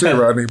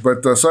 Rodney.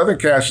 But so I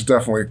think cash is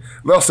definitely.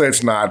 They'll say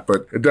it's not,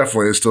 but it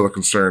definitely is still a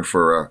concern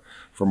for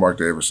Mark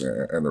Davis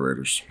and the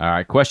Raiders. All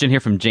right, question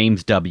here from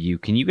James W.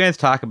 Can you guys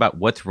talk about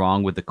what's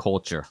wrong with the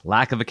culture?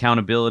 Lack of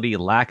accountability,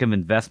 lack of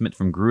investment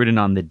from Gruden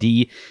on the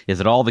D. Is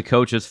it all the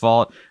coach's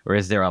fault, or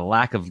is there a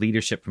lack of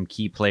leadership from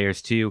key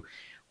players too?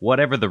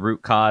 Whatever the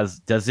root cause,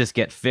 does this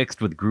get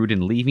fixed with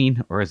Gruden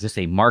leaving, or is this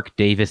a Mark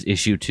Davis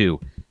issue too?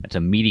 That's a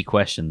meaty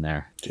question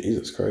there.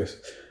 Jesus Christ.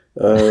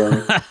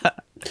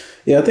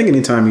 Yeah, I think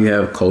anytime you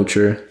have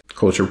culture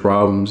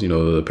problems,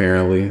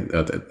 apparently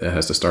that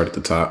has to start at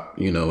the top,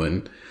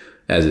 and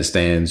as it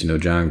stands,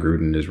 John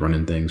Gruden is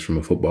running things from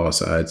a football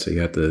side, so you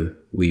have to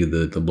leave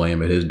the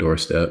blame at his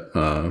doorstep.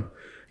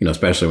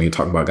 Especially when you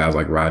talk about guys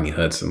like Rodney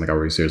Hudson. Like, are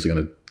we seriously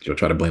going to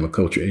try to blame a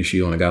culture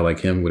issue on a guy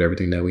like him with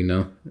everything that we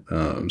know?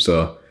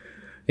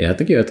 I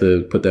think you have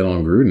to put that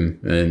on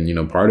Gruden.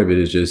 And, part of it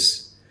is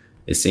just,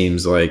 it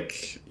seems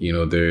like,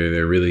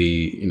 they're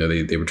really,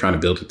 they were trying to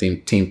build a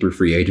team through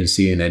free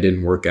agency, and that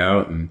didn't work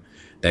out. And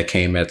that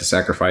came at the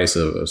sacrifice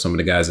of some of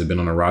the guys that have been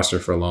on the roster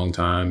for a long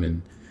time,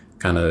 and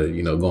kind of,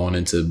 going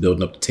into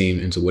building up the team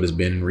into what it's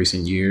been in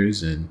recent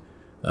years. And,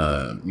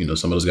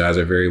 some of those guys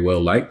are very well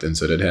liked. And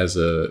so that has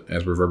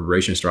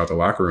reverberations throughout the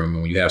locker room.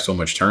 And when you have so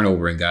much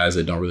turnover and guys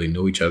that don't really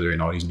know each other,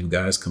 and all these new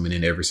guys coming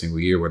in every single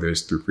year, whether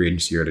it's through free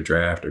agency or the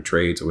draft or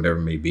trades or whatever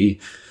it may be,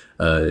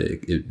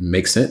 it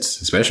makes sense,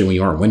 especially when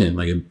you aren't winning.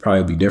 Like, it'd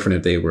probably be different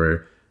if they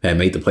had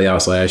made the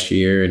playoffs last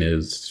year and it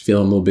was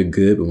feeling a little bit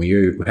good. But when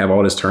you have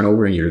all this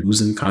turnover and you're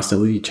losing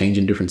constantly,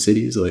 changing different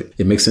cities, like,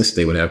 it makes sense that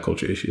they would have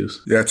culture issues.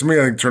 Yeah, to me,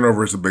 I think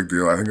turnover is a big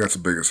deal. I think that's the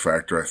biggest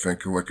factor. I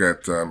think you look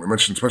at, I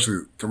mentioned, especially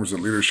in terms of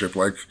leadership,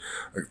 like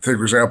take,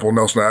 for example,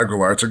 Nelson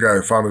Aguilar. It's a guy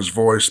who found his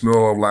voice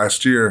middle of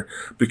last year,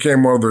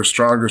 became one of their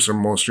strongest and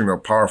most,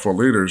 powerful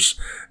leaders.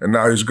 And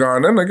now he's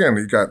gone. And again,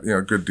 he got,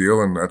 a good deal,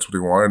 and that's what he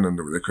wanted,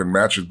 and they couldn't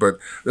match it. But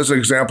this is an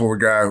example of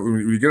a guy, when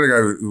you get a guy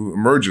who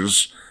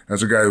emerges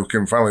as a guy who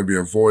can finally be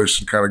a voice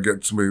and kind of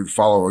get somebody to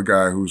follow a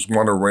guy who's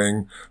won a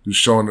ring, who's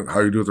shown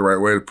how you do it the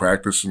right way to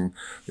practice and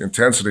the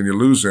intensity, and you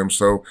lose him.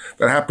 So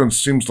that happens,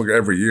 seems like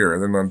every year.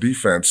 And then on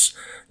defense,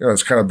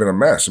 it's kind of been a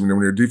mess. I mean,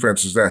 when your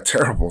defense is that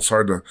terrible, it's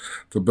hard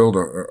to build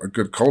a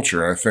good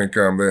culture. And I think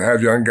they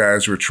have young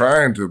guys who are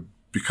trying to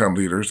become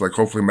leaders. Like,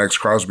 hopefully Max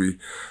Crosby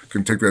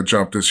can take that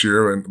jump this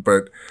year,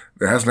 but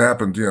it hasn't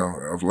happened,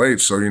 of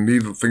late. So you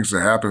need things to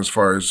happen as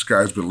far as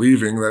guys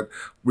believing that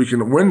we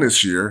can win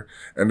this year,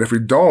 and if we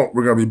don't,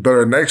 we're going to be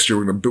better next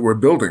year. We're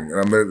building.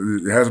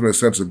 It hasn't been a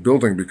sense of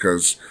building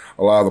because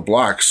a lot of the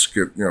blocks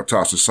get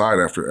tossed aside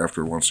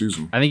after one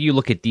season. I think you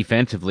look at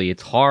defensively,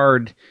 it's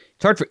hard.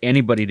 It's hard for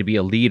anybody to be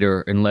a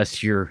leader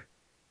unless you're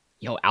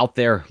out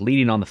there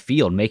leading on the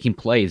field, making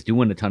plays,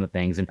 doing a ton of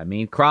things. And I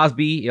mean,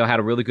 Crosby, had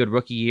a really good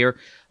rookie year.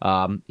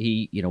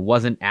 He,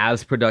 wasn't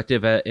as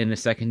productive in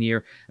his second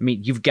year. I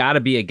mean, you've got to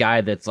be a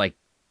guy that's like,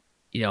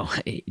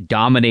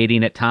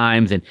 dominating at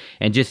times, and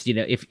just,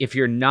 if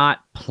you're not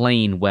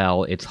playing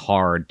well, it's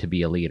hard to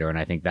be a leader. And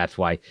I think that's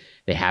why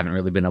they haven't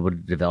really been able to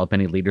develop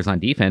any leaders on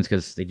defense,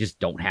 because they just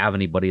don't have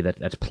anybody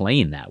that's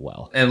playing that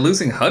well. And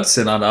losing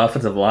Hudson on the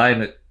offensive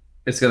line,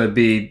 it's going to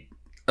be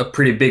a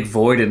pretty big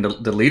void in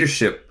the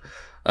leadership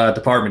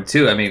department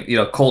too. I mean,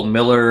 Colton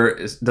Miller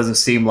doesn't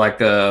seem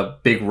like a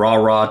big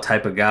rah-rah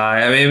type of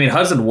guy. I mean,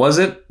 Hudson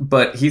wasn't,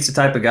 but he's the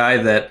type of guy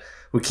that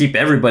would keep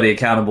everybody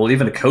accountable,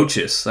 even the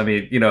coaches. I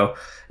mean,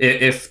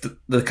 if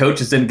the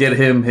coaches didn't get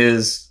him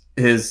his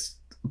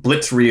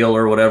blitz reel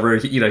or whatever,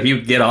 he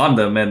would get on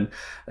them.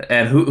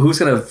 And who's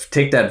going to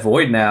take that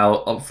void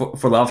now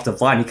for the offensive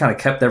line? He kind of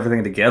kept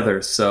everything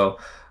together. So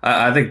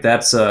I think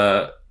that's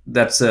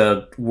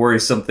a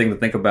worrisome thing to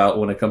think about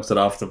when it comes to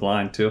the offensive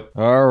line too.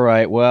 All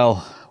right.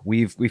 Well,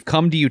 we've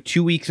come to you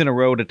 2 weeks in a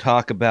row to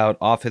talk about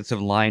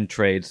offensive line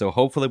trades. So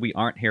hopefully we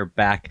aren't here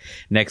back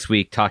next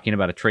week talking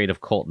about a trade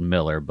of Colton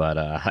Miller. But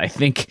I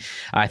think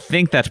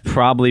that's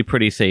probably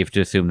pretty safe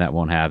to assume that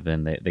won't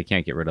happen. They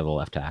can't get rid of the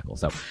left tackle.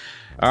 So,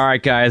 all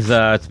right, guys,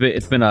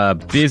 it's been a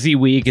busy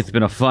week. It's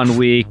been a fun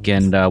week,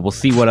 and we'll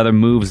see what other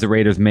moves the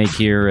Raiders make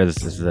here as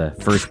the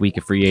first week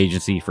of free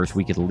agency, first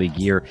week of the league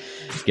year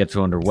gets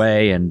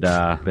underway. And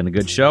been a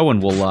good show,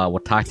 and we'll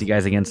talk to you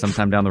guys again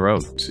sometime down the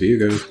road. See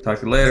you guys. Talk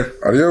to you later.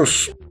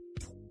 Adios.